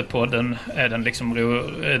huvudpodden är den liksom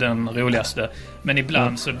är den roligaste. Men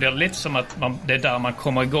ibland så blir det lite som att det är där man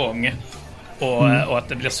kommer igång och att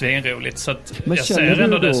det blir svinroligt. Så att jag ser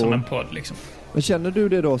ändå det som en podd liksom. Men känner du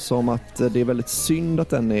det då som att det är väldigt synd att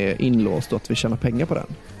den är inlåst och att vi tjänar pengar på den?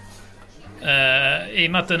 I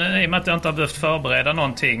och med att jag inte har behövt förbereda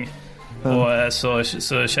någonting och så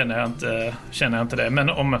känner jag inte det. Men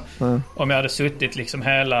om jag hade suttit liksom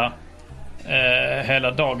hela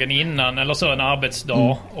dagen innan eller så, en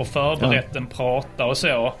arbetsdag och förberett en prata och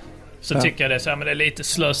så tycker jag det är så här, men det är lite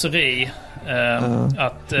slöseri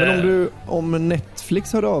att... Men om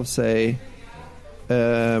Netflix hörde av sig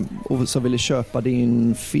och så ville köpa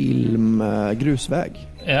din film Grusväg.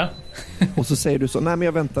 Ja. Och så säger du så, nej men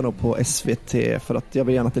jag väntar nog på SVT för att jag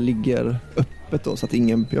vill gärna att det ligger öppet då, så att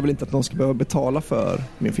jag vill inte att någon ska behöva betala för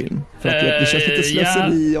min film. För att det känns lite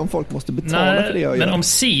slöseri om folk måste betala för det jag gör. Men om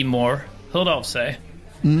C More hörde av sig.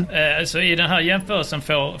 Så i den här jämförelsen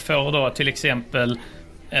får då till exempel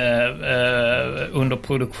under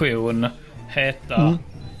produktion heta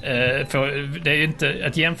det är ju inte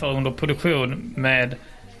att jämföra under produktion med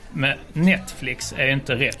Netflix är ju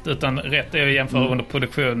inte rätt, utan rätt är att jämföra under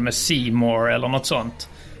produktion med C More eller något sånt.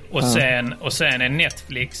 Och sen är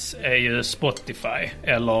Netflix är ju Spotify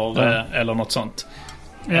eller något sånt.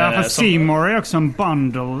 Ja, för C More är också en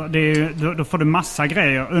bundle. Det är ju, då får du massa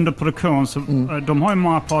grejer under produktion. Så, de har ju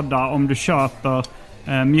många poddar. Om du köper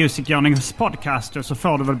Music Journeys Podcaster så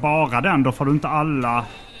får du väl bara den. Då får du inte alla.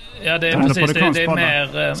 Ja, det är precis. Det är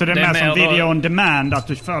mer, så det är mer som video on demand. Att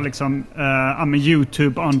du får liksom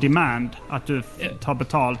YouTube on demand. Att du tar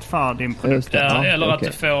betalt för din produkt. Eller att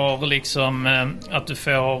du får liksom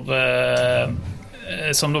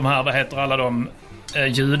som de här, vad heter alla de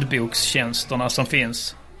ljudbokstjänsterna som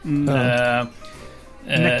finns.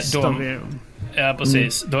 Ja,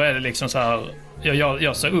 precis. Då är det liksom så här.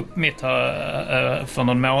 Jag sa upp mitt här för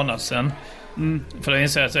någon månad sedan. För jag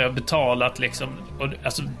inser att jag har betalat liksom,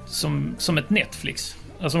 alltså, som ett Netflix.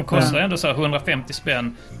 Alltså de kostar ändå så här 150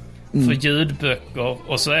 spänn för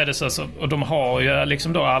ljudböcker. Och så är det så, och de har ju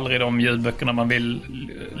liksom då aldrig de ljudböckerna man vill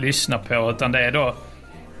lyssna på, utan det är då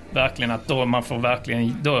verkligen att då man får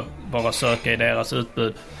verkligen då bara söka i deras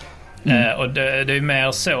utbud. Och det är ju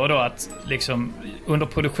mer så då att liksom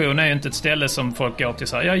underproduktion är ju inte ett ställe som folk går till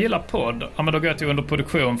så här, jag gillar podd. Ja, men då går jag till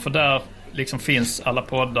underproduktion, för där liksom finns alla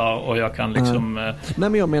poddar och jag kan liksom... Nej,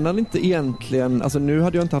 men jag menar inte egentligen, alltså nu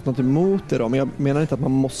hade jag inte haft något emot det då, men jag menar inte att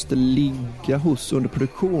man måste ligga hos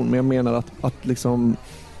underproduktion, men jag menar att liksom...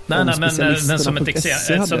 Nej, men som ett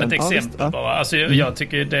exempel bara. Alltså jag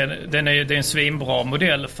tycker det är en svinbra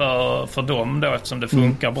modell för dem då, eftersom det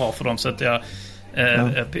funkar bra för dem, så att jag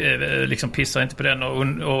liksom pissar inte på den,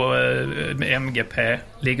 och MGP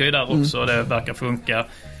ligger ju där också och det verkar funka.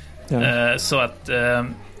 Så att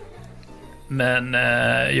men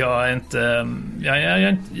jag är inte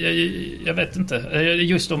jag vet inte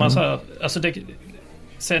just om man så här, alltså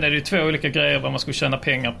sen är det ju två olika grejer vad man ska tjäna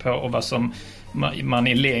pengar på och vad som man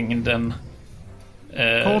i längden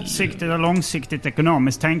kortsiktigt och långsiktigt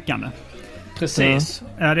ekonomiskt tänkande. Precis.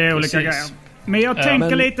 Ja, det är olika grejer. Men jag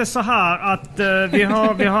tänker lite så här att vi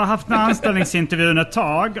har haft en anställningsintervjun ett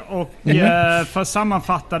tag, och för att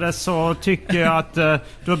sammanfatta det så tycker jag att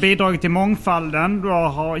du har bidragit till mångfalden, du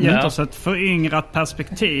har gett oss ett föryngrat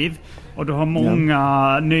perspektiv, och du har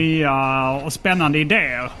många nya och spännande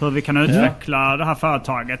idéer hur vi kan utveckla det här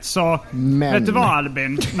företaget. Så vet du vad,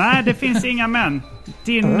 Albin? Nej, det finns inga men.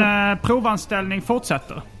 Din provanställning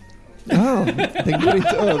fortsätter. Ja, den går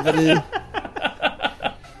inte över i...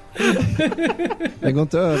 Den går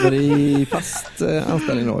inte över i fast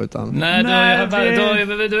anställning då, utan... Nej,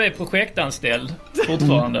 du är projektanställd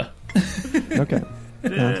fortfarande. Okej.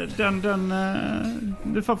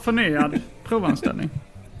 Du får förnyad provanställning.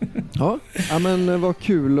 Ja, men vad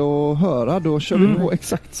kul att höra. Då kör vi på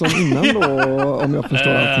exakt som innan då, om jag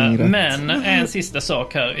förstår allting rätt. Men en sista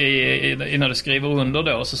sak här innan du skriver under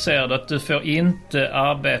då, så säger du att du får inte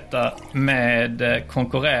arbeta med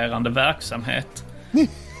konkurrerande verksamhet.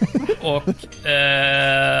 Och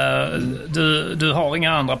du har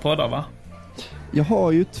inga andra poddar, va? Jag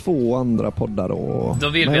har ju 2 andra poddar då. Då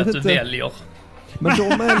vill vi att du väljer. Men de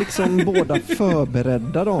är liksom båda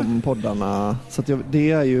förberedda, de poddarna. Så att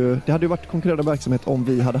det hade ju varit konkurrerande verksamhet om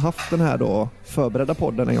vi hade haft den här då förberedda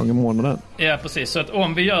podden en gång i månaden. Ja, precis. Så att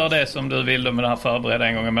om vi gör det som du vill med den här förberedda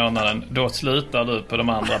en gång i månaden, då slutar du på de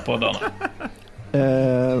andra poddarna.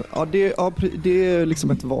 Det är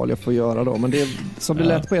liksom ett val jag får göra då. Men som det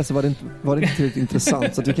lät på er så var det inte tillräckligt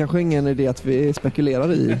intressant. Så det kanske är ingen idé att vi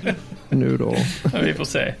spekulerar i nu då. Ja, vi får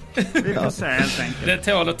se. Vi får se helt enkelt. Det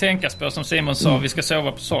tål att tänkas på, som Simon sa. Vi ska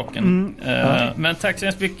sova på saken. Men tack så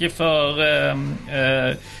hemskt mycket för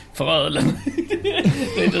ölen.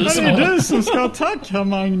 Det är du som ska ha tack, herr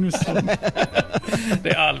Magnusson. Det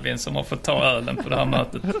är Albin som har fått ta ölen på det här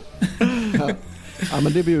mötet. Ja,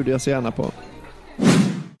 men det bjuder jag så gärna på.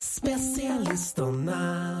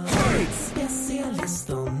 Specialisterna.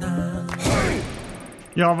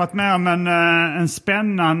 Jag har varit med om en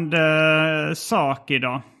spännande sak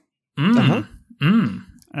idag.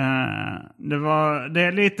 Det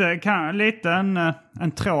är lite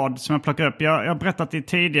en tråd som jag plockar upp. Jag har berättat i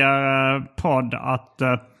tidigare podd att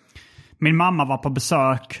min mamma var på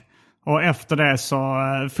besök. Och efter det så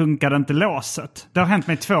funkade inte låset. Det har hänt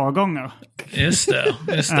mig 2 gånger. Just det.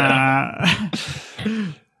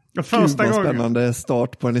 Första gången... Spännande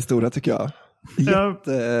start på en historia, tycker jag. Jag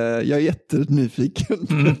är jättenyfiken.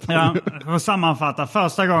 Ja, och sammanfatta.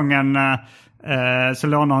 Första gången så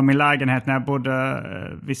lånade hon min lägenhet när jag bodde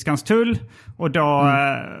vid Skanstull. Och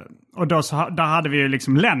där hade vi ju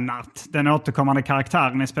liksom Lennart, den återkommande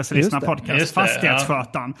karaktären i Specialisterna podcast,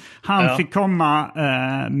 fastighetsskötaren. Han fick komma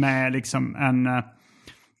med liksom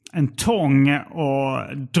en tång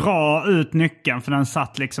och dra ut nyckeln, för den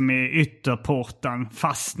satt liksom i ytterporten,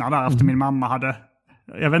 fastnade där efter min mamma hade,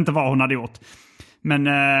 jag vet inte vad hon hade gjort. Men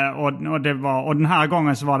och den här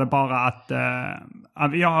gången så var det bara att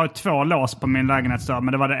jag har 2 lås på min lägenhetsdörr,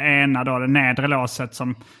 men det var det ena då, det nedre låset,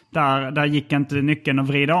 som där gick inte nyckeln att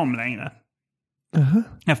vrida om längre.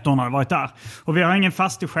 Efter hon hade varit där. Och vi har ingen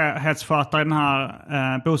fastighetsskötare i den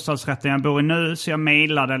här bostadsrätten jag bor i nu, så jag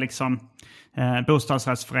mejlade liksom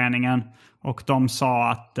bostadsrättsföreningen, och de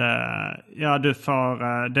sa att du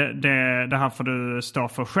får det här får du stå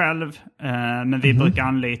för själv, men vi brukar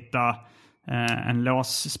anlita en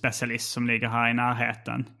låsspecialist som ligger här i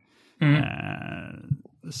närheten,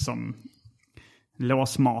 som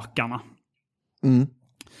låsmakarna.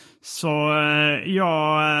 Så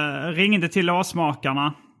jag ringde till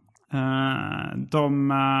låsmakarna.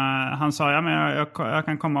 Han sa men jag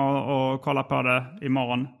kan komma och kolla på det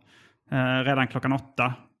imorgon, redan klockan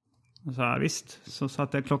 8. Så visst, så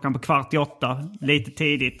satte jag klockan på 7:15, lite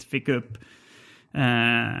tidigt, fick upp.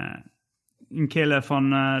 En kille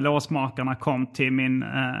från låsmakarna kom till min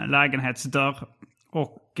lägenhetsdörr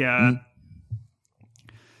och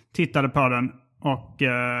tittade på den och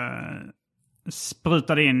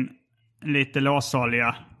sprutade in lite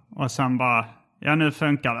låsolja, och sen bara, nu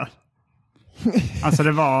funkar det. Alltså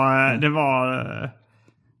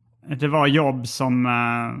det var jobb som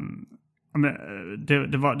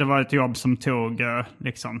det var ett jobb som tog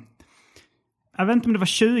liksom, jag vet inte om det var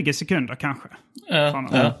 20 sekunder kanske.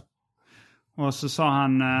 Och så sa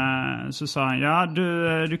han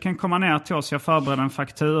du kan komma ner till oss, jag förbereder en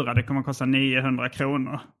faktura, det kommer att kosta 900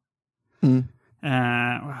 kronor.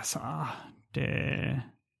 Och jag sa, det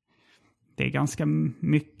är ganska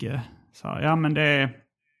mycket. Så men det är...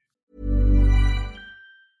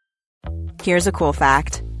 Here's a cool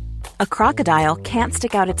fact. A crocodile can't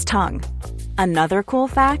stick out its tongue. Another cool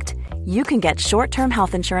fact, you can get short-term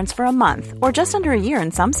health insurance for a month or just under a year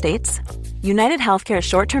in some states. United Healthcare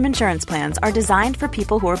short-term insurance plans are designed for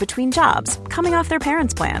people who are between jobs, coming off their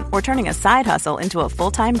parents' plan, or turning a side hustle into a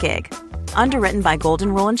full-time gig. Underwritten by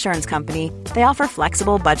Golden Rule Insurance Company, they offer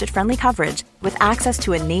flexible, budget-friendly coverage with access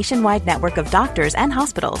to a nationwide network of doctors and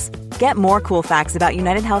hospitals. Get more cool facts about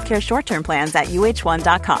United Healthcare short-term plans at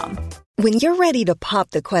uh1.com. When you're ready to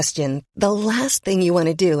pop the question, the last thing you want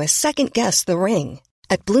to do is second-guess the ring.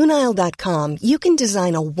 At BlueNile.com, you can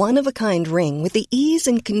design a one-of-a-kind ring with the ease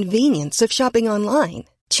and convenience of shopping online.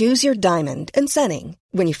 Choose your diamond and setting.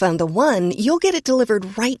 When you find the one, you'll get it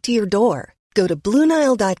delivered right to your door. Go to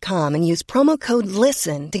BlueNile.com and use promo code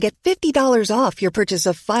LISTEN to get $50 off your purchase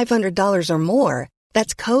of $500 or more.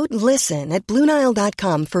 That's code LISTEN at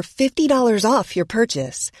BlueNile.com for $50 off your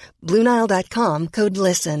purchase. BlueNile.com, code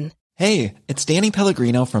LISTEN. Hey, it's Danny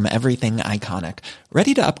Pellegrino from Everything Iconic.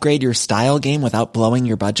 Ready to upgrade your style game without blowing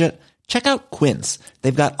your budget? Check out Quince.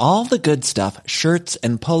 They've got all the good stuff, shirts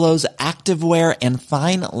and polos, activewear, and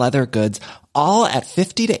fine leather goods, all at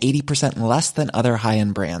 50 to 80% less than other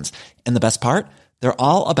high-end brands. And the best part? They're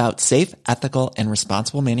all about safe, ethical, and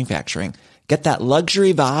responsible manufacturing. Get that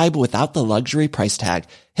luxury vibe without the luxury price tag.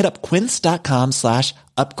 Hit up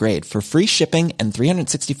quince.com/upgrade for free shipping and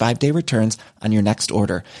 365-day returns on your next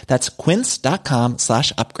order. That's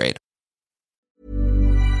quince.com/upgrade.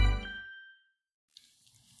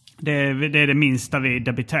 Det är det minsta vi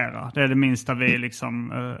debiterar. Det är det minsta vi liksom...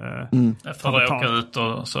 för att åka ut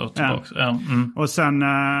och så tillbaka. Ja. Mm.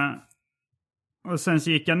 Och sen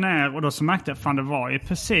så gick jag ner och då så märkte jag fan det var ju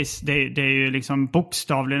precis, det är ju liksom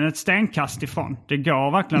bokstavligen ett stenkast ifrån. Det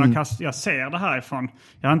går verkligen att kasta, jag ser det härifrån.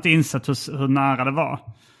 Jag har inte insett hur nära det var.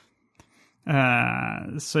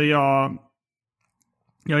 Så jag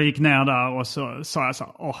gick ner där och så sa jag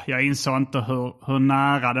så jag insåg inte hur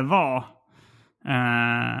nära det var.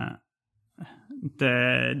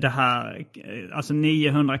 Det här, alltså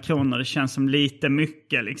 900 kronor, det känns som lite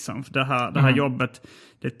mycket liksom. För det här jobbet,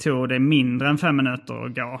 det tog det mindre än 5 minuter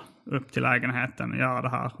att gå upp till lägenheten och göra det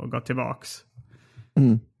här och gå tillbaks.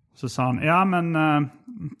 Så sa han, ja men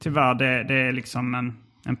tyvärr det är liksom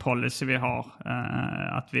en policy vi har,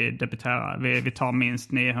 att vi debiterar, vi tar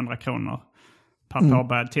minst 900 kronor per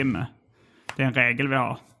påbörjad timme. Det är en regel vi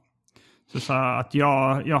har. Så sa att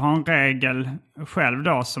jag har en regel själv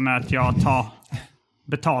då som är att jag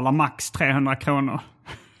betalar max 300 kronor.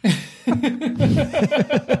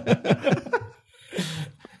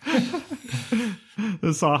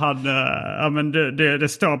 Då sa han, ja men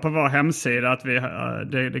det står på vår hemsida att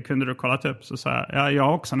det kunde du kollat upp. Så sa jag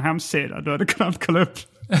har också en hemsida. Du hade kunnat kolla upp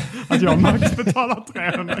att jag max betalar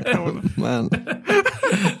 300 kronor. Men.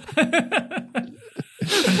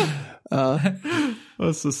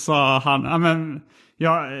 Och så sa han, ja men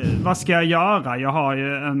vad ska jag göra? Jag har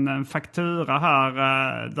ju en faktura här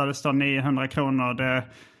där det står 900 kronor.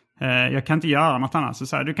 Jag kan inte göra något annat.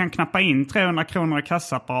 Så du kan knappa in 300 kronor i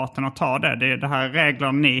kassaapparaten och ta det. Det här är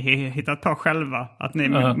regler ni hittat på själva. Att ni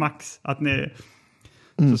max, att ni...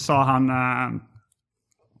 Så sa han,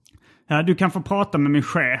 du kan få prata med min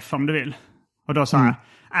chef om du vill. Och då sa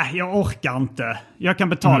jag orkar inte. Jag kan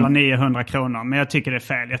betala 900 kronor, men jag tycker det är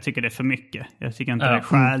fel. Jag tycker det är för mycket. Jag tycker inte det är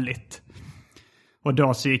skäligt. Och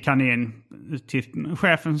då så gick han in till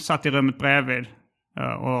chefen, satt i rummet bredvid.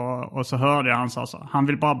 Och så hörde jag han sa så. Han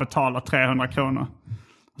vill bara betala 300 kronor.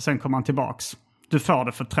 Och sen kom han tillbaks. Du får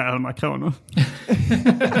det för 300 kronor.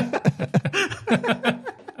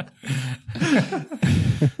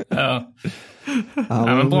 Ja,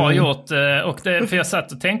 men bra gjort. Och för jag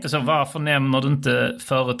satt och tänkte så, varför nämner du inte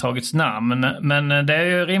företagets namn? Men det är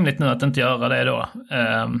ju rimligt nu att inte göra det då.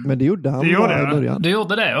 Men det gjorde han i början. Du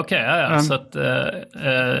gjorde det, okej. Ja. Så att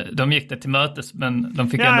de gick det till mötes, men de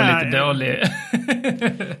fick ändå lite dålig...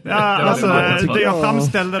 jag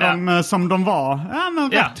framställde dem som de var. Ja,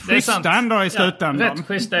 men rätt schyssta ändå i slutändan. Rätt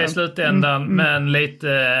schyssta i slutändan, men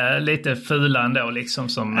lite fula ändå liksom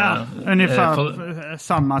som... ungefär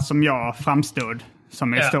samma som jag framstod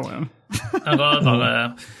som i historien. En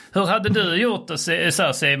rövare. Hur hade du gjort det,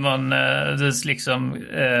 så Simon? Du liksom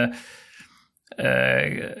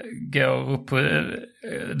går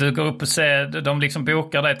upp och ser, de liksom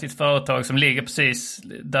bokar dig till ett företag som ligger precis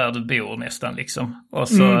där du bor nästan liksom. Och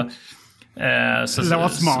så...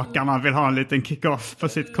 låsmakarna vill ha en liten kick-off på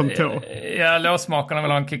sitt kontor. Ja, låsmakarna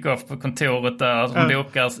vill ha en kick-off på kontoret där. De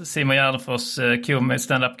bokar Simon Gärdenfors,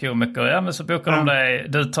 stand-up-komiker. Ja, men så bokar de dig.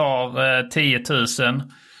 Du tar 10 000.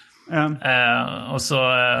 Och så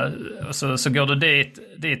går du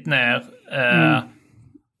dit ner.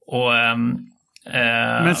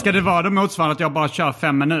 Men ska det vara det motsvarande att jag bara kör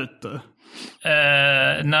 5 minuter?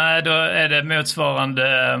 Nej, då är det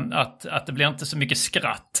motsvarande att det blir inte så mycket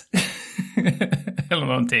skratt. Eller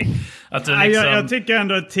någonting. Att du liksom... jag tycker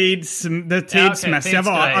ändå det tidsmässiga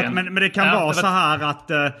var att, men det kan vara så här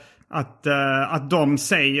att de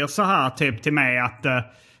säger så här typ till mig att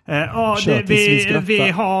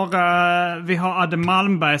Vi har Adde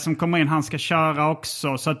Malmberg som kommer in. Han ska köra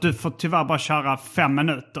också. Så att du får tyvärr bara köra 5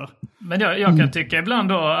 minuter. Men jag kan tycka ibland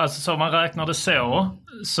då, alltså så man räknar det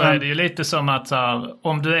så är det ju lite som att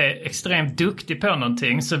om du är extremt duktig på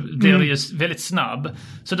någonting så blir du ju väldigt snabb.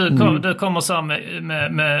 Så du kommer så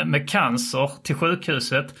här med cancer till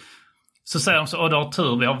sjukhuset. Så säger de så, du har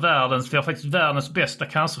tur, vi har faktiskt världens bästa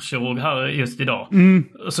cancerkirurg här just idag.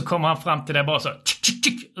 Och så kommer han fram till det bara så,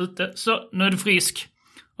 ute, så nu är du frisk.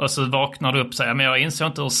 Och så vaknar du upp och säger, men jag insåg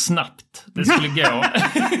inte hur snabbt det skulle gå.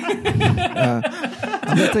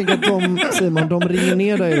 Jag tänker att de ringer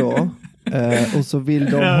ner dig då. Och så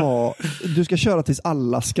vill de ha, du ska köra tills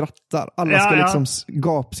alla skrattar. Alla ska liksom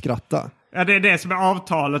gapskratta. Ja, det är det som är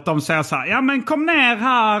avtalet. De säger så här, ja men kom ner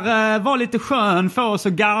här, var lite skön, få oss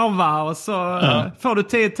att garva och så får du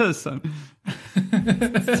 10 000.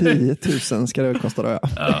 10 000 ska det kosta då,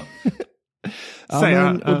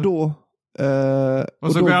 och då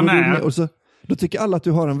och så går jag ner. Och så, då tycker alla att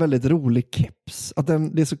du har en väldigt rolig keps. Att det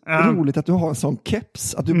är så roligt att du har en sån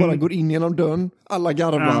keps. Att du bara går in genom dörren, alla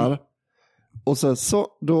garvar. Och så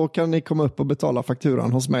då kan ni komma upp och betala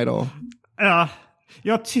fakturan hos mig då. Ja.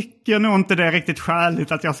 Jag tycker nog inte det är riktigt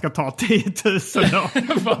skäligt att jag ska ta 10 000 då.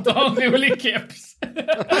 För att ha en rolig keps.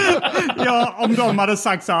 Ja, om de hade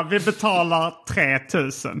sagt så här, vi betalar 3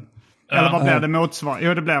 000. Eller vad blir det motsvarande?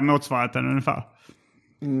 Jo, det blir motsvarigheten ungefär.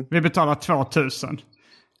 Vi betalar 2 000.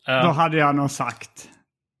 Då hade jag nog sagt,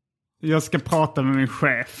 jag ska prata med min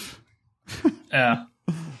chef.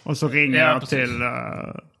 Och så ringer jag till,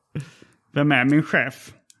 vem är min chef?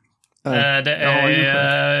 Det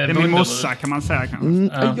är min morsa kan man säga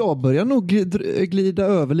kanske. Jag börjar nog glida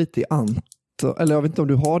över lite i eller jag vet inte om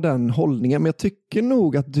du har den hållningen, men jag tycker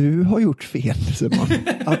nog att du har gjort fel, Simon.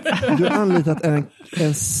 Att du har anlitat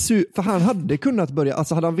för han hade kunnat börja,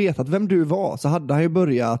 alltså hade han vetat vem du var så hade han ju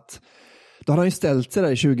börjat. Då hade han ju ställt sig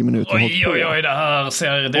där i 20 minuter. Oj, det här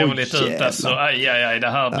ser dåligt ut alltså. Aj, det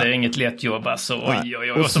här blir inget lätt jobb alltså.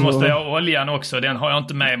 Oj. Och så måste jag ha oljan också. Den har jag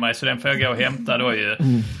inte med mig så den får jag gå och hämta då ju.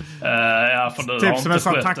 För typ som en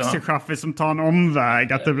sån taxichaufför som tar en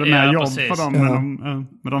omväg. Att det blir mer jobb för dem.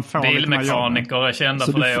 Men de får bilmekaniker är kända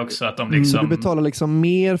för det också. Att de liksom... Du betalar liksom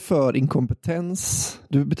mer för inkompetens.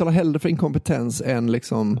 Du betalar hellre för inkompetens än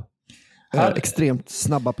liksom... extremt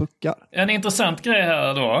snabba puckar. En intressant grej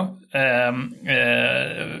här då,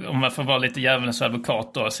 om man får vara lite djävulens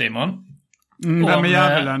advokat då, Simon. Vem är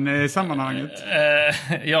djävulen i sammanhanget?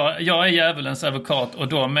 Jag är djävulens advokat och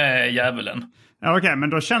de är djävulen. Ja, okej, men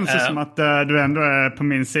då känns det som att du ändå är på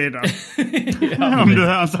min sida. Om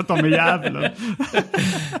du anser att de är djävulen.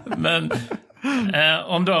 Men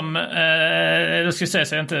om de, då ska jag säga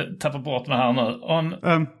så jag inte tappar bort mig här nu.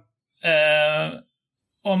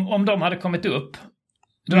 Om de hade kommit upp,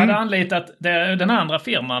 då hade anlitat den andra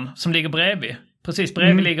firman som ligger bredvid. Precis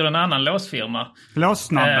bredvid ligger en annan låsfirma.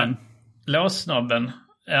 Låssnabben.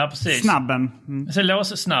 Ja, precis. Snabben. Så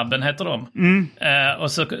Låssnabben heter de.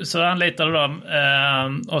 Och så anlitade de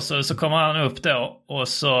och så kommer han upp då och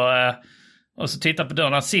så tittar på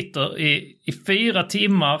dörren. Han sitter i 4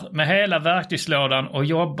 timmar med hela verktygslådan och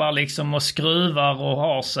jobbar liksom och skruvar och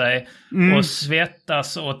har sig och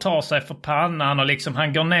svettas och tar sig för pannan och liksom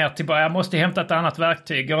han går ner till jag måste hämta ett annat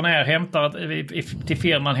verktyg. Går ner, hämtar till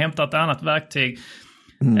firman, hämtar ett annat verktyg.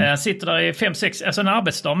 Sitter där i 5-6, alltså en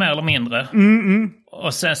arbetsdag mer eller mindre.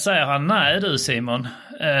 Och sen säger han, nej du Simon,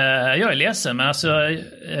 jag är ledsen men alltså,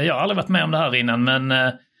 jag har aldrig varit med om det här innan men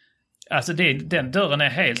alltså den dörren är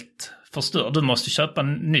helt förstörd. Du måste köpa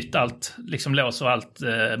nytt allt, liksom lås och allt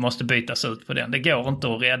måste bytas ut på den. Det går inte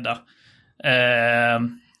att rädda.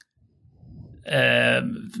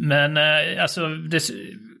 Men alltså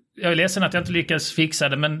jag är ledsen att jag inte lyckas fixa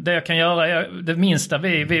det, men det jag kan göra är det minsta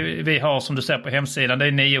vi har som du ser på hemsidan, det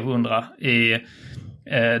är 900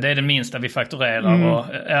 det är det minsta vi fakturerar och,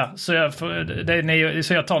 så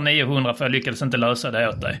jag tar 900 för jag lyckades inte lösa det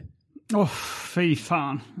åt dig. Fy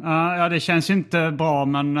fan. Ja, det känns ju inte bra,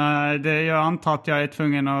 men jag antar att jag är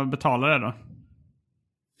tvungen att betala det då.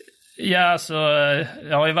 Ja, alltså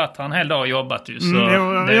jag har ju varit här en hel dag och jobbat ju. Så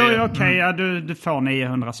okej, du får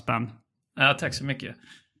 900 spänn. Ja, tack så mycket.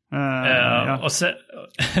 Ja. Och så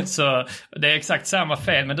det är exakt samma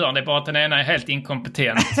fel med dörren. Det är bara att den ena är helt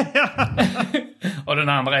inkompetent. Och den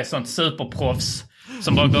andra är sånt superproffs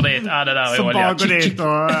som bara går dit. Det där är som olja. Bara går dit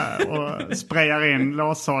och sprayar in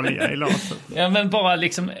låsolja i låset. Ja, men bara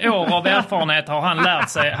liksom år av erfarenhet har han lärt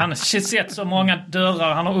sig. Han har sett så många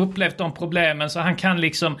dörrar. Han har upplevt de problemen. Så han kan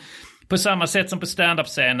liksom på samma sätt som på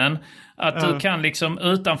stand-up-scenen att du kan liksom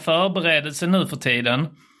utan förberedelse nu för tiden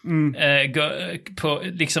på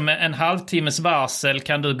liksom en halvtimmes varsel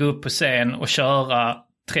kan du gå upp på scen och köra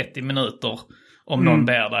 30 minuter om någon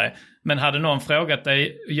ber dig. Men hade någon frågat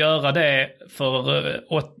dig göra det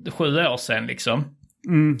för 7 år sedan liksom,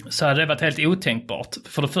 så hade det varit helt otänkbart.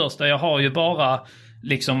 För det första, jag har ju bara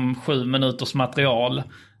liksom 7 minuters material.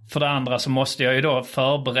 För det andra så måste jag ju då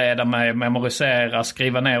förbereda mig, memorisera,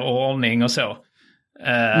 skriva ner ordning och så.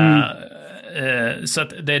 Så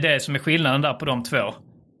att det är det som är skillnaden där på de två.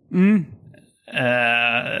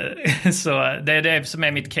 Så det är det som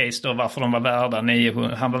är mitt case då, varför de var värda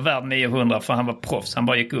 900. Han var värd 900 för han var proffs. Han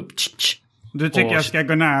bara gick upp. Du tycker jag ska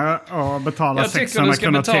gå ner och betala 600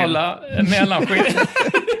 kronor till? Jag tycker du ska betala mellanskillnad.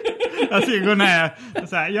 Jag ska gå ner och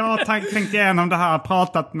säga, jag har tänkt igenom det här,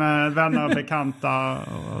 pratat med vänner och bekanta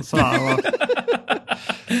och sådär.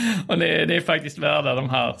 Och det är faktiskt värda de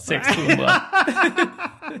här 600.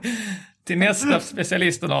 Till nästa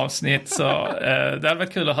specialisten-avsnitt så det hade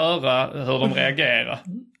varit kul att höra hur de reagerar.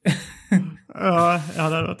 Ja, det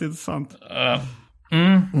hade varit intressant.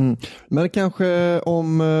 Men kanske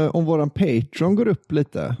om våran Patreon går upp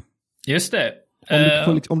lite. Just det.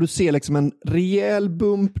 Om du ser liksom en rejäl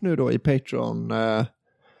bump nu då i Patreon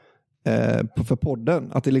för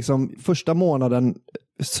podden. Att det liksom första månaden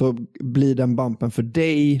så blir den bumpen för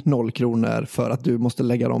dig 0 kronor för att du måste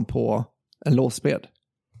lägga dem på en låsmed.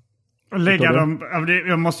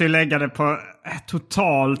 Jag måste ju lägga det på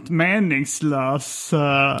totalt meningslös...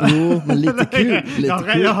 Jo, men lite kul.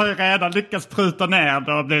 Jag har ju redan lyckats pruta ner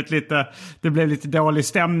det och det blev lite dålig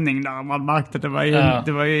stämning där. Man märkte att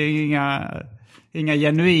det var ju inga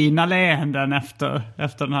genuina leenden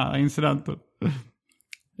efter den här incidenten.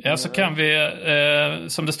 Ja, så kan vi,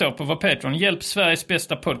 som det står på vår Patreon, hjälp Sveriges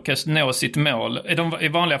bästa podcast nå sitt mål. I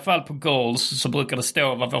vanliga fall på goals så brukar det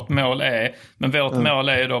stå vad vårt mål är. Men vårt mål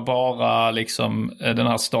är ju då bara liksom den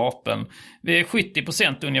här stapeln. Vi är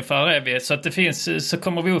 70% ungefär är vi. Så att det finns, så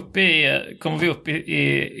kommer vi upp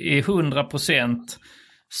i 100%.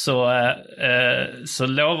 Så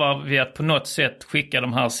lovar vi att på något sätt skicka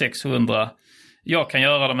de här 600. Jag kan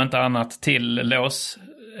göra dem inte annat till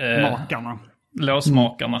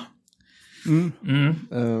låsmakarna.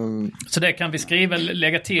 Så det kan vi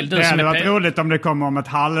lägga till. Det hade varit roligt om det kommer om ett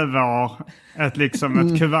halvår ett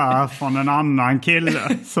kuvert från en annan kille.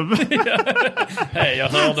 Hej, jag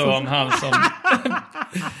hörde om han som...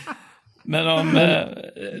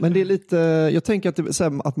 Men det är lite, jag tänker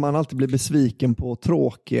att man alltid blir besviken på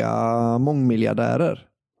tråkiga mångmiljardärer.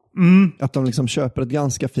 Att de liksom köper ett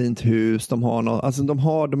ganska fint hus, de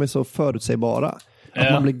är så förutsägbara.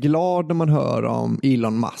 Att man blir glad när man hör om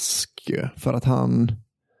Elon Musk för att han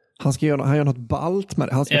gör något ballt med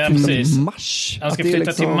det. Han ska flytta till Mars. Han ska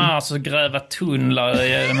flytta till Mars och gräva tunnlar i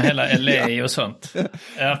hela LA och sånt.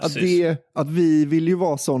 Ja, att vi vill ju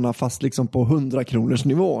vara sådana fast liksom på 100 kronors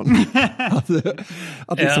nivån.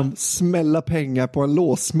 att liksom smälla pengar på en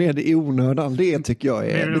låsmed i onödan, det tycker jag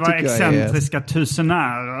är... Vi vill vara excentriska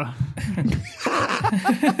tusenärer.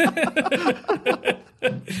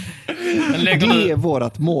 Det är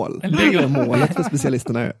vårat mål. Det är målet för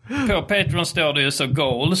specialisterna. På Patreon står det ju så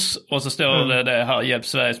goals och så står det här hjälp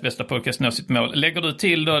Sveriges bästa podcast nå sitt mål. Lägger du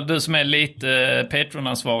till då, du som är lite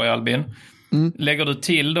Patreon-ansvarig Albin, lägger du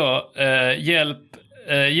till då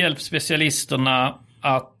hjälp specialisterna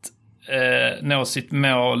att nå sitt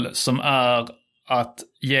mål som är att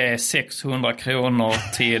ge 600 kronor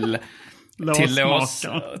till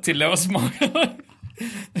låsmakare.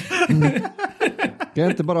 Ska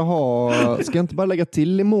jag inte bara lägga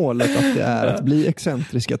till i målet att det är att bli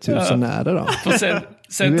excentriska tusenärer då? För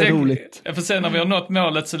sen när vi har nått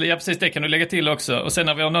målet så precis det kan du lägga till också. Och sen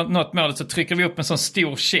när vi har nått målet så trycker vi upp en sån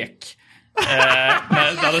stor check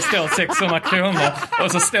där det står 600 kronor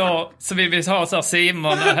och så vill vi ha så här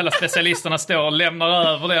Simon och hela specialisterna står och lämnar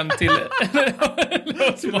över den till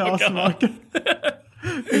låsmakaren.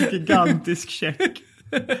 En gigantisk check.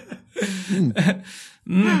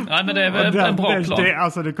 Ja, men det är väl en bra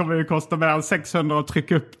plan. Det kommer ju kosta mer än 600 att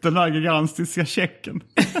trycka upp den där gigantiska checken.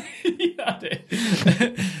 Ja,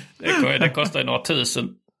 det kostar ju några tusen.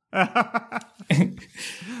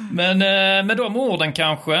 Men med de orden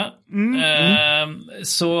kanske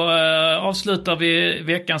så avslutar vi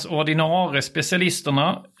veckans ordinarie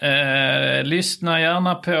specialisterna. Lyssna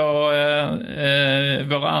gärna på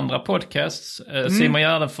våra andra podcasts. Simon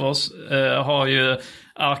Gärdenfors har ju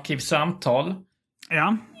Arkivsamtal.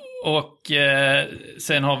 Ja. Och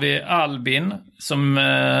sen har vi Albin som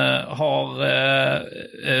har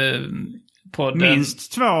podden.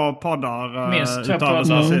 Minst två poddar.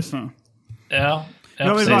 Ja,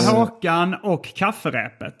 jag vill vara Håkan och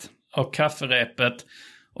Kafferepet.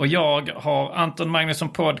 Och jag har Anton Magnusson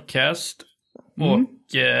Podcast och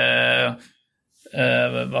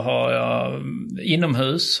Vad har jag?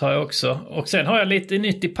 Inomhus har jag också. Och sen har jag lite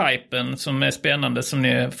nytt i pipen som är spännande som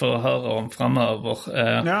ni får höra om framöver.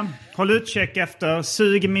 Ja, håll utkik efter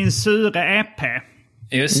Sug min sure EP.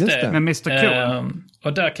 Just det. Med Mr. Cool.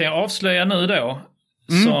 Och där kan jag avslöja nu då.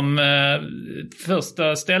 Som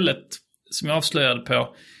första stället som jag avslöjade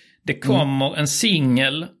på. Det kommer en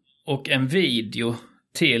singel och en video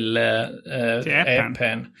till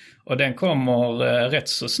EPn. Och den kommer rätt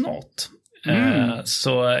så snart.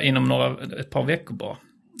 Så inom ett par veckor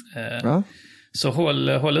bara. Så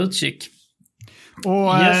håll utkik.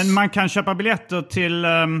 Och man kan köpa biljetter till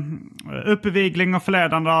uppvigling och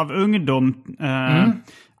förledande av ungdom.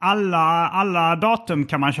 Alla datum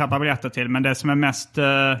kan man köpa biljetter till, men det som är mest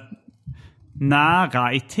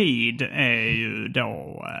nära i tid är ju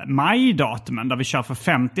då majdatumen där vi kör för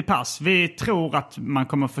 50 pass. Vi tror att man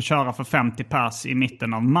kommer få köra för 50 pass i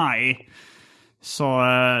mitten av maj. Så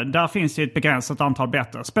där finns det ett begränsat antal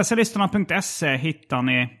biljetter. Specialisterna.se hittar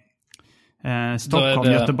ni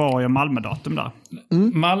Stockholm, Göteborg och Malmö-datum där.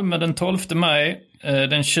 Malmö den 12 maj,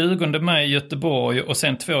 den 20 maj Göteborg och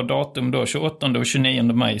sen 2 datum då, 28 och 29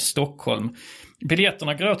 maj i Stockholm.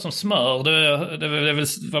 Biljetterna går åt som smör. Det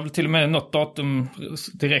var väl till och med något datum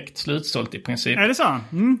direkt slutsålt i princip. Är det så?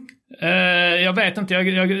 Jag vet inte,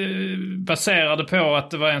 jag baserade på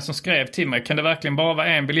att det var en som skrev till mig. Kan det verkligen bara vara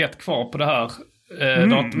en biljett kvar på det här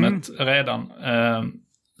datumet redan?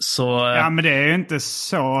 Så, ja, men det är ju inte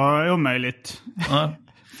så omöjligt.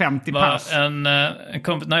 50 pass.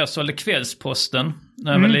 När jag sålde Kvällsposten,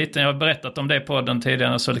 när jag var liten, jag har berättat om det på podden tidigare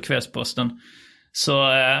när jag sålde Kvällsposten. Så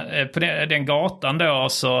på den gatan då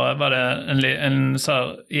så var det en så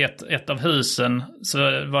här, i ett av husen så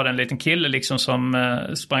var det en liten kille liksom som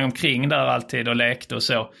sprang omkring där alltid och lekte och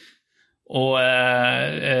så. Och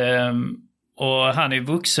han är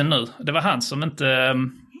vuxen nu. Det var han som inte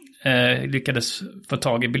lyckades få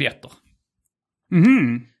tag i biljetter.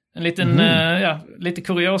 En liten, lite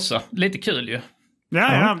kuriosa. Lite kul ju.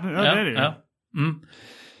 Ja, det är det ju. Ja.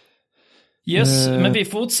 Yes, men vi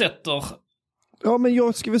fortsätter. Ja, men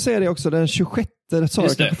jag skulle säga det också. Den 26, det sa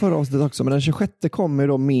jag kanske förra avsnittet också, men den 26 kommer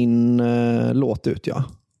då min låt ut, ja.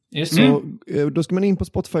 Just så då ska man in på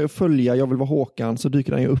Spotify och följa Jag vill vara Håkan, så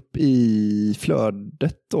dyker den ju upp i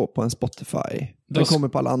flödet då på en Spotify. Den kommer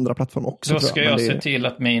på alla andra plattformar också. Då ska jag se till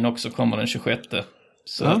att min också kommer den 26.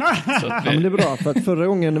 Så ja, men det är bra, för att förra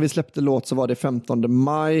gången när vi släppte låt så var det 15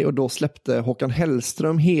 maj och då släppte Håkan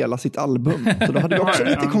Hellström hela sitt album. Så då hade vi också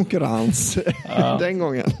lite konkurrens den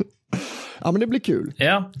gången. Ja, men det blir kul.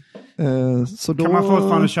 Ja. Så då... Kan man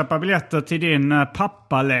fortfarande köpa biljetter till din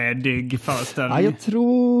pappaledig föreställning? Ja, jag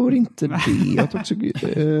tror inte det. Jag tror också,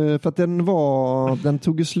 för att den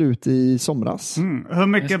tog ju slut i somras. Hur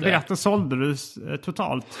mycket biljetter sålde du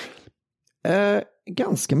totalt?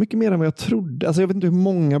 Ganska mycket mer än vad jag trodde. Alltså jag vet inte hur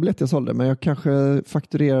många biljetter jag sålde, men jag kanske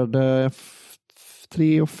fakturerade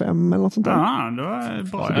 3 och 5 eller något sånt där. Ja, det var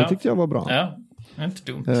bra. Så det tyckte jag var bra. Ja.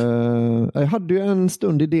 Inte dumt. Jag hade ju en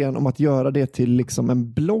stund idén om att göra det till liksom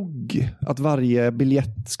en blogg. Att varje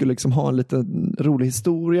biljett skulle liksom ha en liten rolig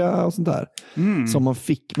historia och sånt där. Som man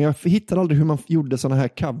fick. Men jag hittade aldrig hur man gjorde såna här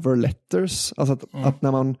cover letters. Alltså att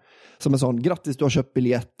när man, som en sån, grattis du har köpt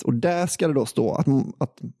biljett. Och där ska det då stå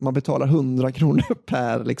att man betalar 100 kronor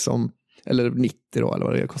per liksom, eller 90 då, eller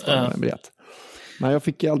vad det kostar en biljett. Men jag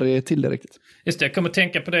fick aldrig till det riktigt. Just det, jag kommer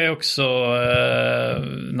tänka på det också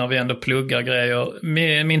när vi ändå pluggar grejer.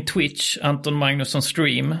 Min Twitch, Anton Magnusson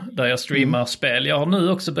Stream, där jag streamar spel. Jag har nu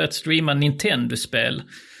också börjat streama Nintendo-spel.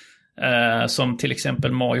 Som till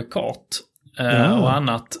exempel Mario Kart och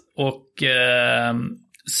annat. Och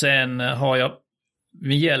sen har jag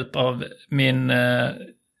med hjälp av min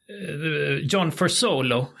John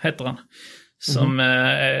Forsolo heter han. Som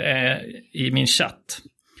är i min chatt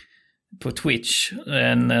på Twitch,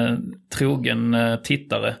 en trogen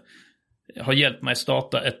tittare, har hjälpt mig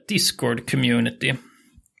starta ett Discord-community.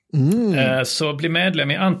 Så bli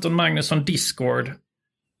medlem i Anton Magnusson Discord.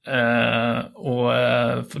 Och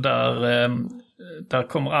för där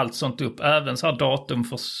kommer allt sånt upp. Även så här datum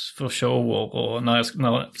för shower. Och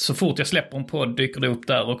så fort jag släpper en podd dyker det upp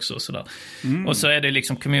där också. Så där. Och så är det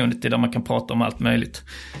liksom community där man kan prata om allt möjligt.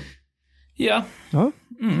 Ja.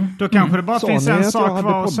 Då kanske det bara finns en sak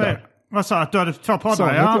kvar att säga. Vad sa att du hade 2 poddar? Sa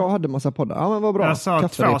att jag hade massa poddar? Ja, men vad bra. Jag sa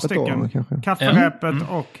 2 stycken. Kafferepet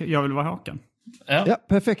och Jag vill vara Håkan. Ja,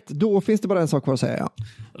 perfekt. Då finns det bara en sak kvar att säga.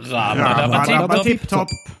 Rabba tipptopp.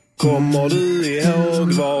 Kommer du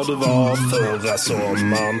ihåg var du var förra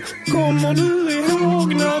sommaren? Kommer du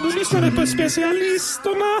ihåg när du lyssnade på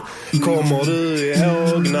Specialisterna? Kommer du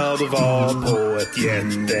ihåg när du var på ett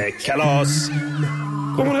jättekalas?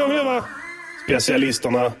 Kommer du ihåg det, va?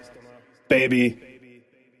 Specialisterna. baby.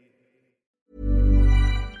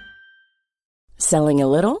 Selling a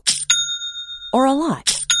little or a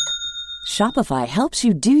lot? Shopify helps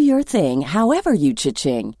you do your thing however you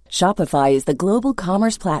cha-ching. Shopify is the global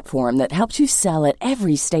commerce platform that helps you sell at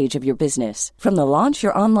every stage of your business. From the launch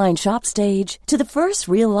your online shop stage to the first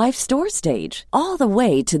real-life store stage, all the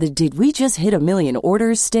way to the did we just hit a million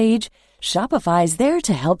orders stage. Shopify is there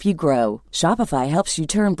to help you grow. Shopify helps you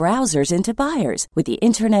turn browsers into buyers with the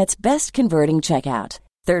internet's best converting checkout.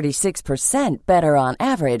 36% better on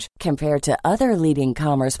average compared to other leading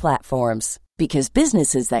commerce platforms. Because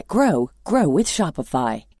businesses that grow, grow with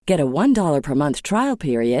Shopify. Get a $1 per month trial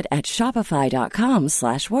period at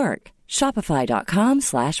shopify.com/work.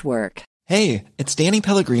 Shopify.com/work. Hey, it's Danny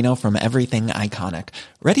Pellegrino from Everything Iconic.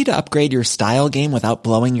 Ready to upgrade your style game without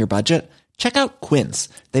blowing your budget? Check out Quince.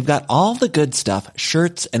 They've got all the good stuff,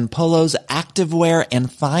 shirts and polos, activewear,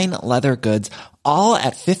 and fine leather goods, all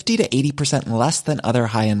at 50 to 80% less than other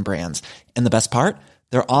high-end brands. And the best part?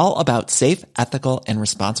 They're all about safe, ethical, and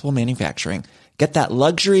responsible manufacturing. Get that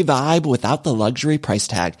luxury vibe without the luxury price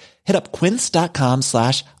tag. Hit up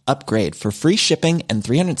quince.com/upgrade for free shipping and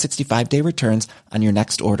 365-day returns on your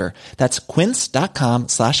next order. That's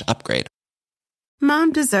quince.com/upgrade.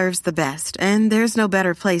 Mom deserves the best, and there's no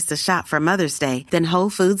better place to shop for Mother's Day than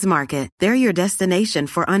Whole Foods Market. They're your destination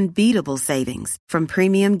for unbeatable savings, from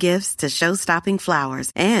premium gifts to show-stopping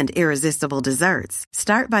flowers and irresistible desserts.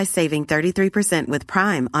 Start by saving 33% with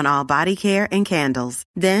Prime on all body care and candles.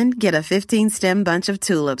 Then get a 15-stem bunch of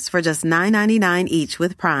tulips for just $9.99 each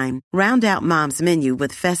with Prime. Round out Mom's menu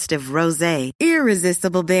with festive rosé,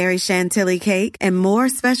 irresistible berry chantilly cake, and more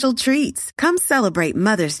special treats. Come celebrate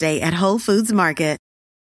Mother's Day at Whole Foods Market.